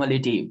 non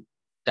cumulative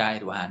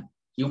tyre 1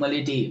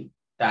 cumulative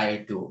tyre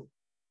 2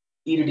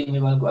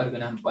 इरिडिमेबलको अर्को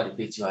नाम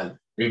पर्पेचुअल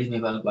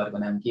रिडिमेबलको अर्को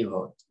नाम के हो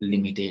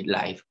लिमिटेड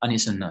लाइफ अनि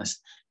सुन्नुहोस्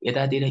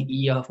यतातिर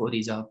इएफओ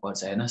रिजर्भ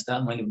पर्छ हेर्नुहोस् त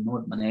मैले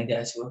नोट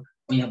बनाइदिएको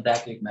छु यहाँ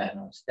ब्र्याकेटमा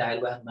हेर्नुहोस्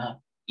टायर 1 मा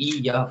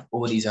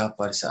इएफओ रिजर्भ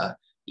पर्छ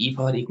ई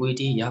for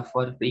equity F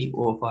for free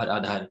oh for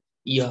other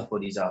इएफओ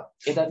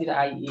reserve यतातिर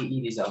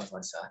आईएई रिजर्भ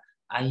पर्छ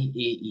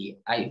आईएई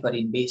I for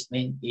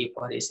investment A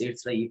for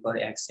assets र ई फर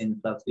एक्सचेन्ज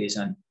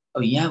फ्लक्चुएसन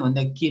अब यहाँ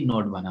भन्दा के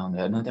नोट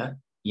बनाउने हेर्नु त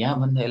यहाँ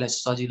भन्दा यसलाई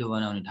सजिलो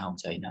बनाउने ठाउँ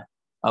छैन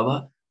अब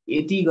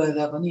यति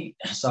गर्दा पनि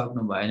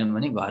सक्नु भएन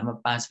भने घरमा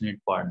 5 मिनेट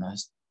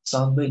पढ्नुहोस्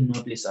सबै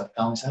नोटले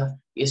सकाउँछ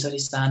यसरी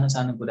सानो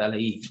सानो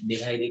कुरालाई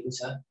देखाइदिएको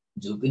छ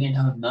झुकिने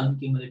ठाउँ नन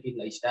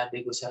क्युमुलेटिभलाई स्टार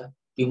दिएको छ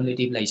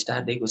क्युमुलेटिभलाई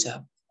स्टार दिएको छ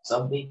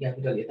सबै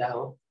क्यापिटल यता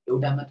हो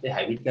एउटा मात्रै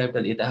हाइब्रिड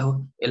क्यापिटल यता हो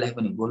यसलाई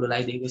पनि गोलो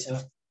लगाइदिएको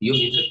छ यो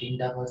भित्र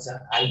तीनटा पर्छ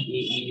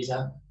आईएई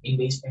रिजर्भ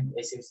इन्भेस्टमेन्ट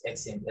एसेट्स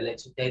एक्सचेन्ज यसलाई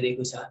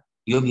छुट्याइदिएको छ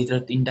यो भित्र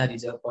तीनटा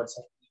रिजर्भ पर्छ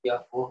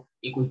इएफओ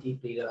इक्विटी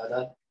फ्री र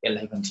अदर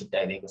यसलाई पनि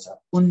छुट्याइदिएको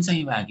छ कुन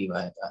चाहिँ बाँकी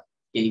भयो त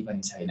केही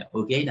पनि छैन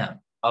हो कि हैन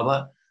अब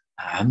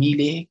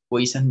हामीले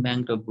क्वेशन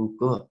ब्याङ्क र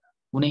बुकको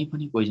कुनै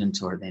पनि क्वेशन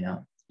छोड्दैनौँ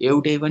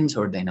एउटै पनि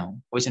छैनौँ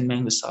क्वेशन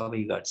ब्याङ्कको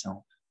सबै गर्छौँ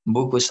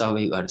बुकको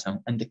सबै गर्छौँ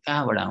अनि त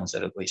कहाँबाट आउँछ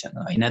र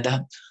क्वेशन हैन त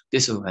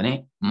त्यसो भने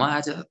म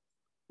आज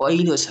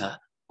पहिलो छ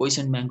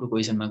क्वेशन ब्याङ्कको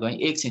क्वेशनमा गएँ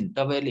एकछिन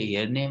तपाईहरुले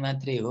हेर्ने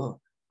मात्रै हो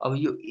अब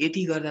यो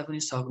यति गर्दा पनि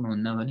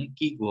सक्नुहुन्न भने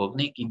कि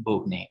घोक्ने कि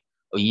बोक्ने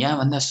यहाँ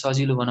भन्दा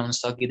सजिलो बनाउन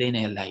सकिदैन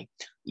यसलाई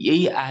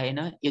यही आएन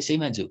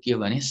यसैमा झुकियो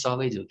भने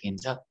सबै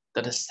झुकिन्छ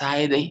तर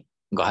सायदै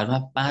घरमा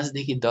 5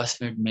 देखि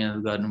 10 मिनेट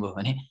मेहनत गर्नुभयो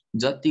भने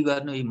जति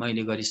गर्नु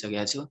मैले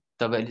गरिसकेको छु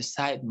तपाईले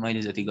सायद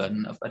मैले जति गर्नु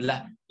नपर्ला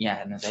यहाँ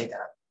हेर्नुस् है त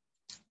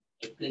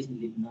एकैछिन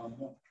लेख्न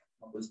म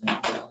बुझ्न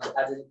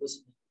आज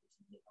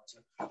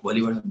चाहिँ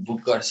भोलिबाट बुक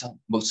गर्छौं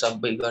बुक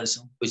सबै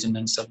गर्छौं क्वेशन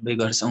ब्याङ्क सबै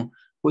गर्छौं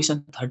क्वेशन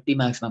 30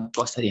 मार्क्समा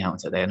कसरी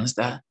आउँछ त हेर्नुस्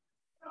त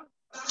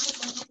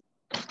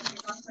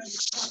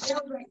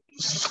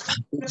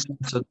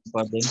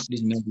पर्दैन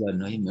प्लिज म्युट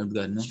गर्नु है म्युट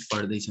गर्नु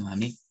पढ्दै छौं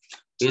हामी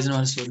पेज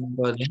नम्बर सोध्नु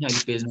पर्दैन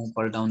अहिले पेज नम्बर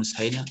पल्टाउनु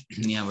छैन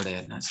यहाँबाट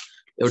हेर्नुस्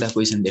एउटा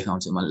क्वेशन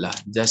देखाउँछु म ल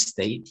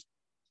जस्तै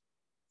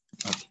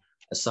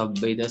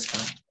सबै त छ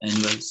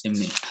एनुअल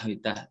सिम्ने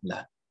हैता ल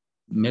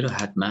मेरो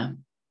हातमा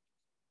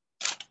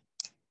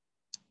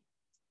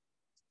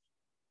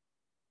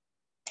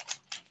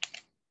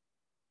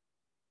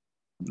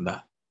ल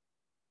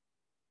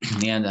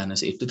यहाँ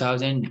जानुस्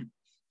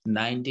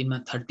 2019 मा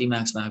 30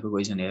 मार्क्समा आएको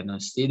क्वेशन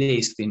हेर्नुस् सिधै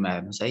स्क्रिनमा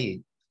हेर्नुस् है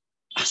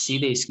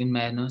सिधै स्क्रिनमा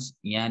हेर्नुस्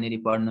यहाँनेरि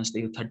पढ्नुस् त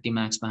यो 30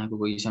 मार्क्समा आएको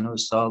क्वेशन हो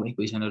सबै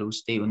क्वेशनहरु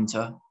उस्तै हुन्छ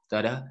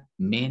तर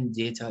मेन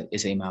जे छ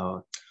यसैमा हो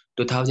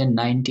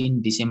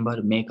 2019 December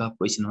makeup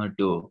question number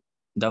 2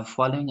 the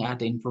following are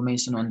the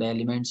information on the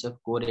elements of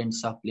core and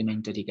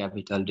supplementary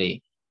capital रे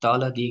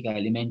तल दिएका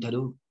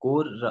एलिमेन्टहरु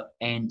कोर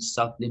एन्ड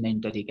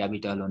सप्लिमेन्टरी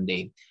क्यापिटल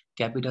हुँदै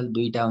क्यापिटल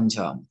दुईटा हुन्छ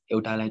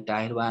एउटालाई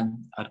टायर 1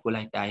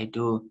 अर्कोलाई टायर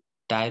 2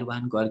 टायर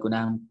 1 को अर्को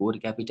नाम कोर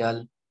क्यापिटल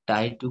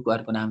टायर 2 को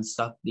अर्को नाम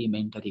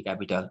सप्लिमेन्टरी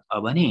क्यापिटल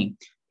अब नि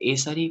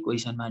यसरी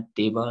क्वेशनमा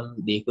टेबल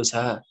दिएको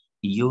छ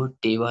यो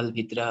टेबल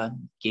भित्र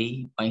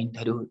केही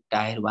पोइन्टहरु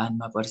टायर 1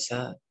 मा पर्छ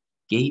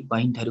केही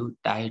पोइन्टहरु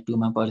टायर 2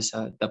 मा पर्छ।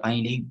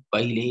 तपाईले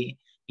पहिले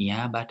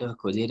यहाँबाट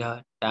खोजेर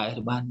टायर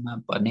 1 मा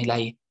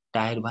पर्नेलाई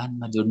टायर 1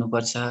 मा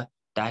जोड्नुपर्छ,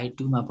 टायर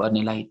 2 मा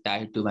पर्नेलाई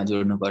टायर 2 मा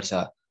जोड्नुपर्छ।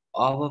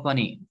 अब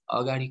पनि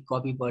अगाडि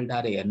कपी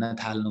पल्टाएर हेर्न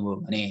थाल्नुभयो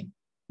भने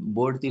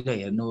बोर्डतिर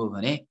हेर्नुभयो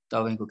भने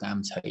तपाईको काम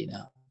छैन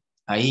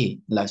है।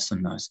 ल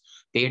सुन्नुहोस्,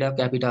 पेड अफ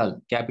क्यापिटल,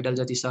 क्यापिटल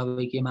जति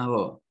सबै केमा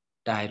हो?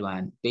 टायर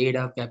 1। पेड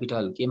अफ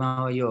क्यापिटल केमा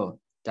हो यो?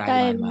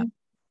 टायर 1 मा।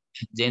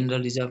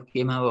 जेनरल रिजर्भ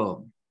केमा हो?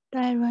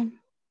 टायर 1।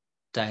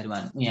 टायर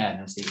 1 यहाँ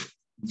हेर्नुस्,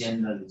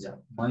 जेनरल रिजर्भ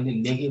मैले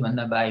लेखे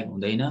भन्दा बाहेक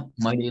हुँदैन,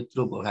 मैले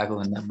यत्रो भोगाको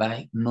भन्दा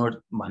बाहेक, नोट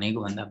भनेको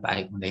भन्दा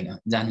बाहेक हुँदैन।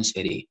 जानुस्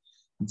फेरि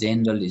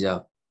general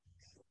reserve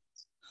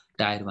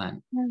tyre 1।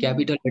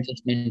 Capital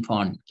adjustment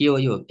fund के हो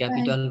यो?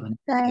 क्यापिटल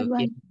भनेको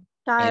के?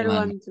 टायर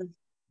 1 छ।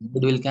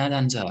 गुडविल कहाँ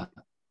जान्छ?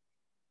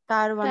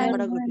 टायर 1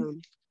 बाट घटाउने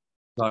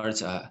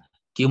गर्छ।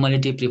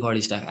 क्युमुलेटिभ प्रिफर्ड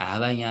स्टक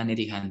हावा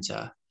यहाँनेरि खान्छ।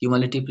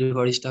 क्युमुलेटिभ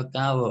प्रिफर्ड स्टक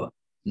कहाँ हो?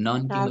 नन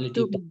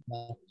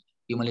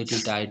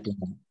क्युमुलेटिभ टायर 2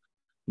 मा।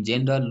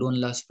 General loan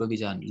loss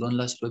provision, loan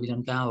loss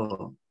provision कहाँ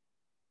हो?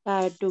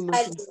 टायर 2 मा।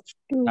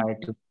 टायर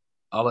 2।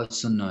 अब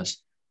सुन्नुहोस्,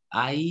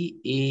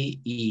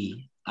 आईएई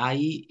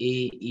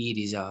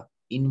reserve,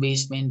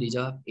 investment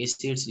reserve,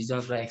 assets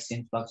reserve र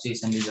एक्सचेन्ज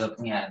फ्लक्चुएसन रिजर्भ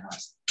यहाँ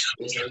हेर्नुहोस्।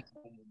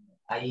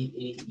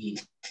 आईएई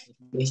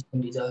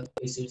इन्भेस्टमेन्ट रिजर्भ,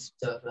 एसेट्स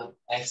रिजर्भ र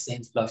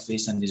एक्सचेन्ज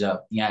फ्लक्चुएसन रिजर्भ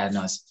यहाँ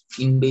हेर्नुहोस्।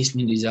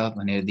 इन्भेस्टमेन्ट रिजर्भ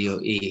भनेर दियो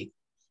ए।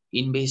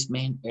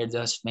 Investment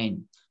adjustment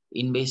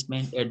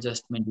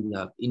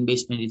reserve,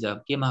 investment reserve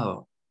केमा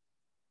हो?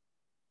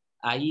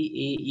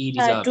 आईएई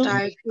reserve,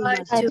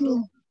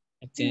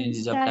 exchange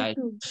reserve tyre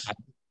 2।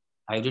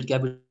 Hybrid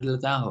capital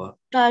कहाँ हो?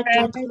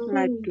 टायर 2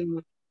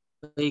 मा।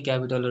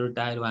 क्यापिटलहरु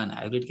टायर 1,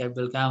 हाइब्रिड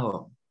क्यापिटल कहाँ हो?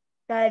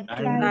 टायर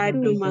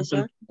 2 मा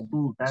सर।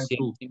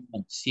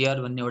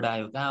 शेयर भन्ने एउटा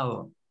आयो कहाँ हो?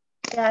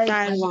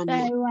 टायर 1।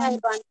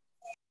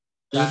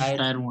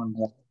 टायर 1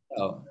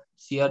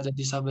 शेयर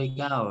जति सबै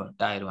कहाँ हो?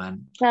 टायर 1।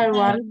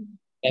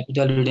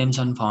 क्यापिटल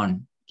रिडेम्सन फन्ड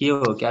के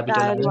हो?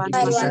 Capital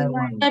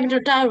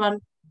tyre 1।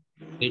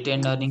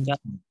 रिटेन्ड अर्निङ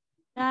कहाँ?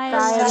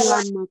 टायर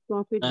 1 मा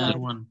प्रॉफिट टायर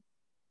 1।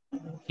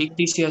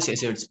 फिक्टिसियस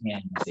एसेट्स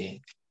यहाँ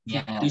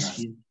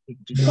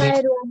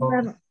टायर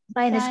 1 मा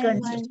माइनस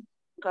गर्छ।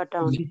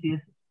 घटाउने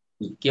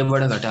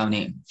केबाट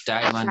घटाउने?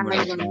 टायर 1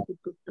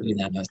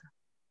 बाट।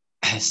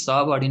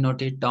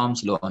 सबअर्डिनेटेड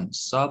terms loan,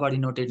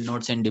 सबअर्डिनेटेड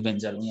notes and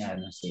debenture यहाँ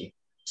हेर्नुहोस्।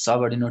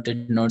 सबअर्डिनेटेड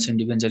नोट्स एन्ड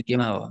डिबेन्चर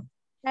केमा हो?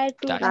 टायर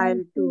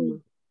 2 मा।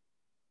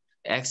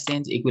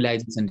 Exchange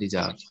इक्विलाइजेसन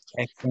reserve,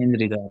 exchange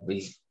reserve,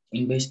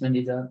 investment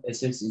reserve,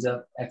 assets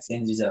reserve,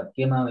 exchange reserve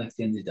केमा हो?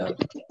 एक्सचेन्ज रिजर्भ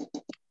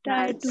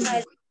टायर 2 मा।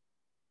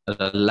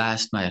 र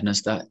लास्टमा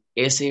हेर्नुहोस् त,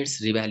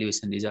 एसेट्स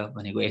रिभ्यालुएसन रिजर्भ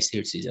भनेको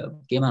एसेट्स रिजर्भ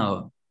केमा हो?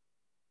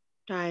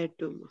 टायर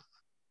 2 मा।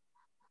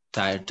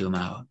 टायर 2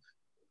 मा हो।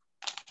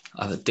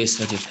 अब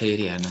त्यसपछि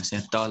फेरि हेर्नुहोस्,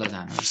 यहाँ तल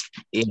जानुहोस्,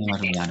 ए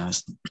नम्बरमा जानुहोस्।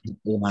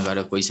 एमा गएर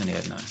क्वेसन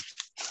हेर्नुहोस्।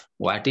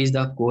 What is the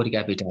core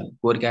capital?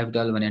 Core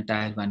capital भने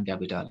टायर 1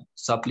 क्यापिटल,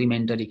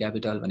 सप्लिमेन्टरी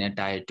क्यापिटल भने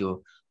टायर 2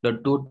 र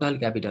टोटल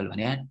क्यापिटल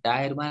भने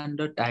टायर 1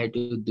 र टायर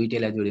 2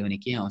 दुईटैलाई जोड्यो भने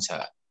के आउँछ?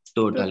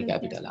 टोटल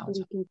क्यापिटल आउँछ।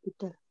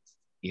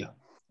 यो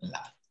ल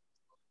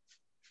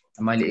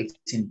मैले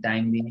एकछिन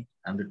टाइम दिएँ,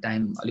 हाम्रो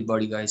टाइम अलि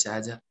बढी गएछ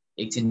आज।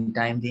 एकछिन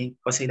टाइम दिएँ,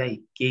 कसैलाई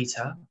केही छ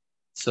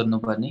सोध्नु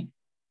पर्ने?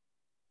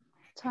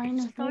 छैन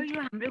सर,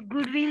 यो हाम्रो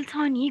गुडविल छ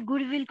नि,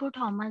 गुडविलको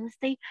ठाउँमा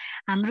जस्तै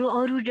हाम्रो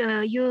अरु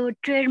यो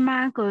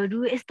ट्रेडमार्कहरु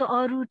यस्तो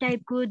अरु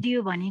टाइपको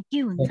दियो भने के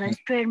हुन्छ?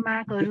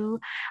 ट्रेडमार्कहरु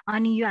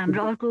अनि यो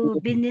हाम्रो अर्को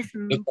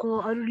बिजनेसको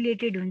अरु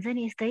रिलेटेड हुन्छ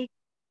नि यस्तै,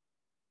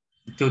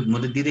 त्यो म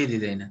त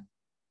दिँदैन।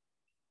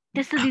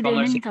 त्यस्तो दिदैन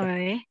नि सर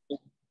है?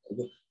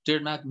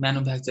 ट्रेडमार्क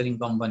म्यानुफ्याक्चरिङ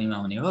कम्पनीमा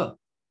हुने हो।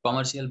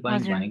 कमर्सियल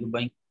बैंक भनेको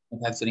बैंक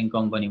म्यानुफ्याक्चरिङ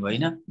कम्पनी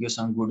होइन,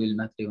 योसँग गुडविल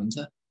मात्रै हुन्छ,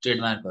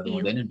 ट्रेडमार्कहरु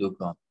हुँदैन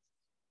ढुक्क।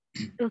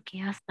 ओके,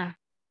 हस् त।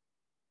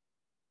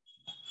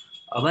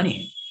 अब नि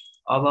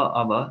अब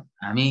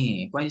हामी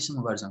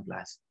कहिलेसम्म गर्छौं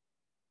क्लास?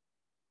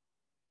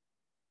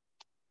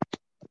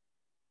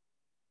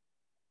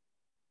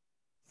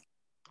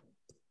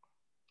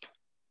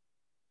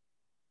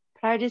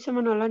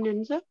 फ्राइडेसम्म होला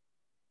नि सर।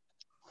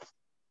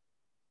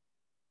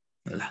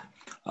 ल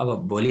अब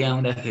भोलि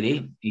आउँदाखेरि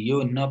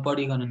यो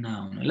नपढिकन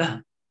नआउनु ल,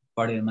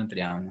 पढेर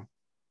मात्रै आउनु।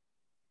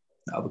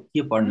 अब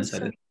के पढ्नु छ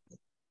र?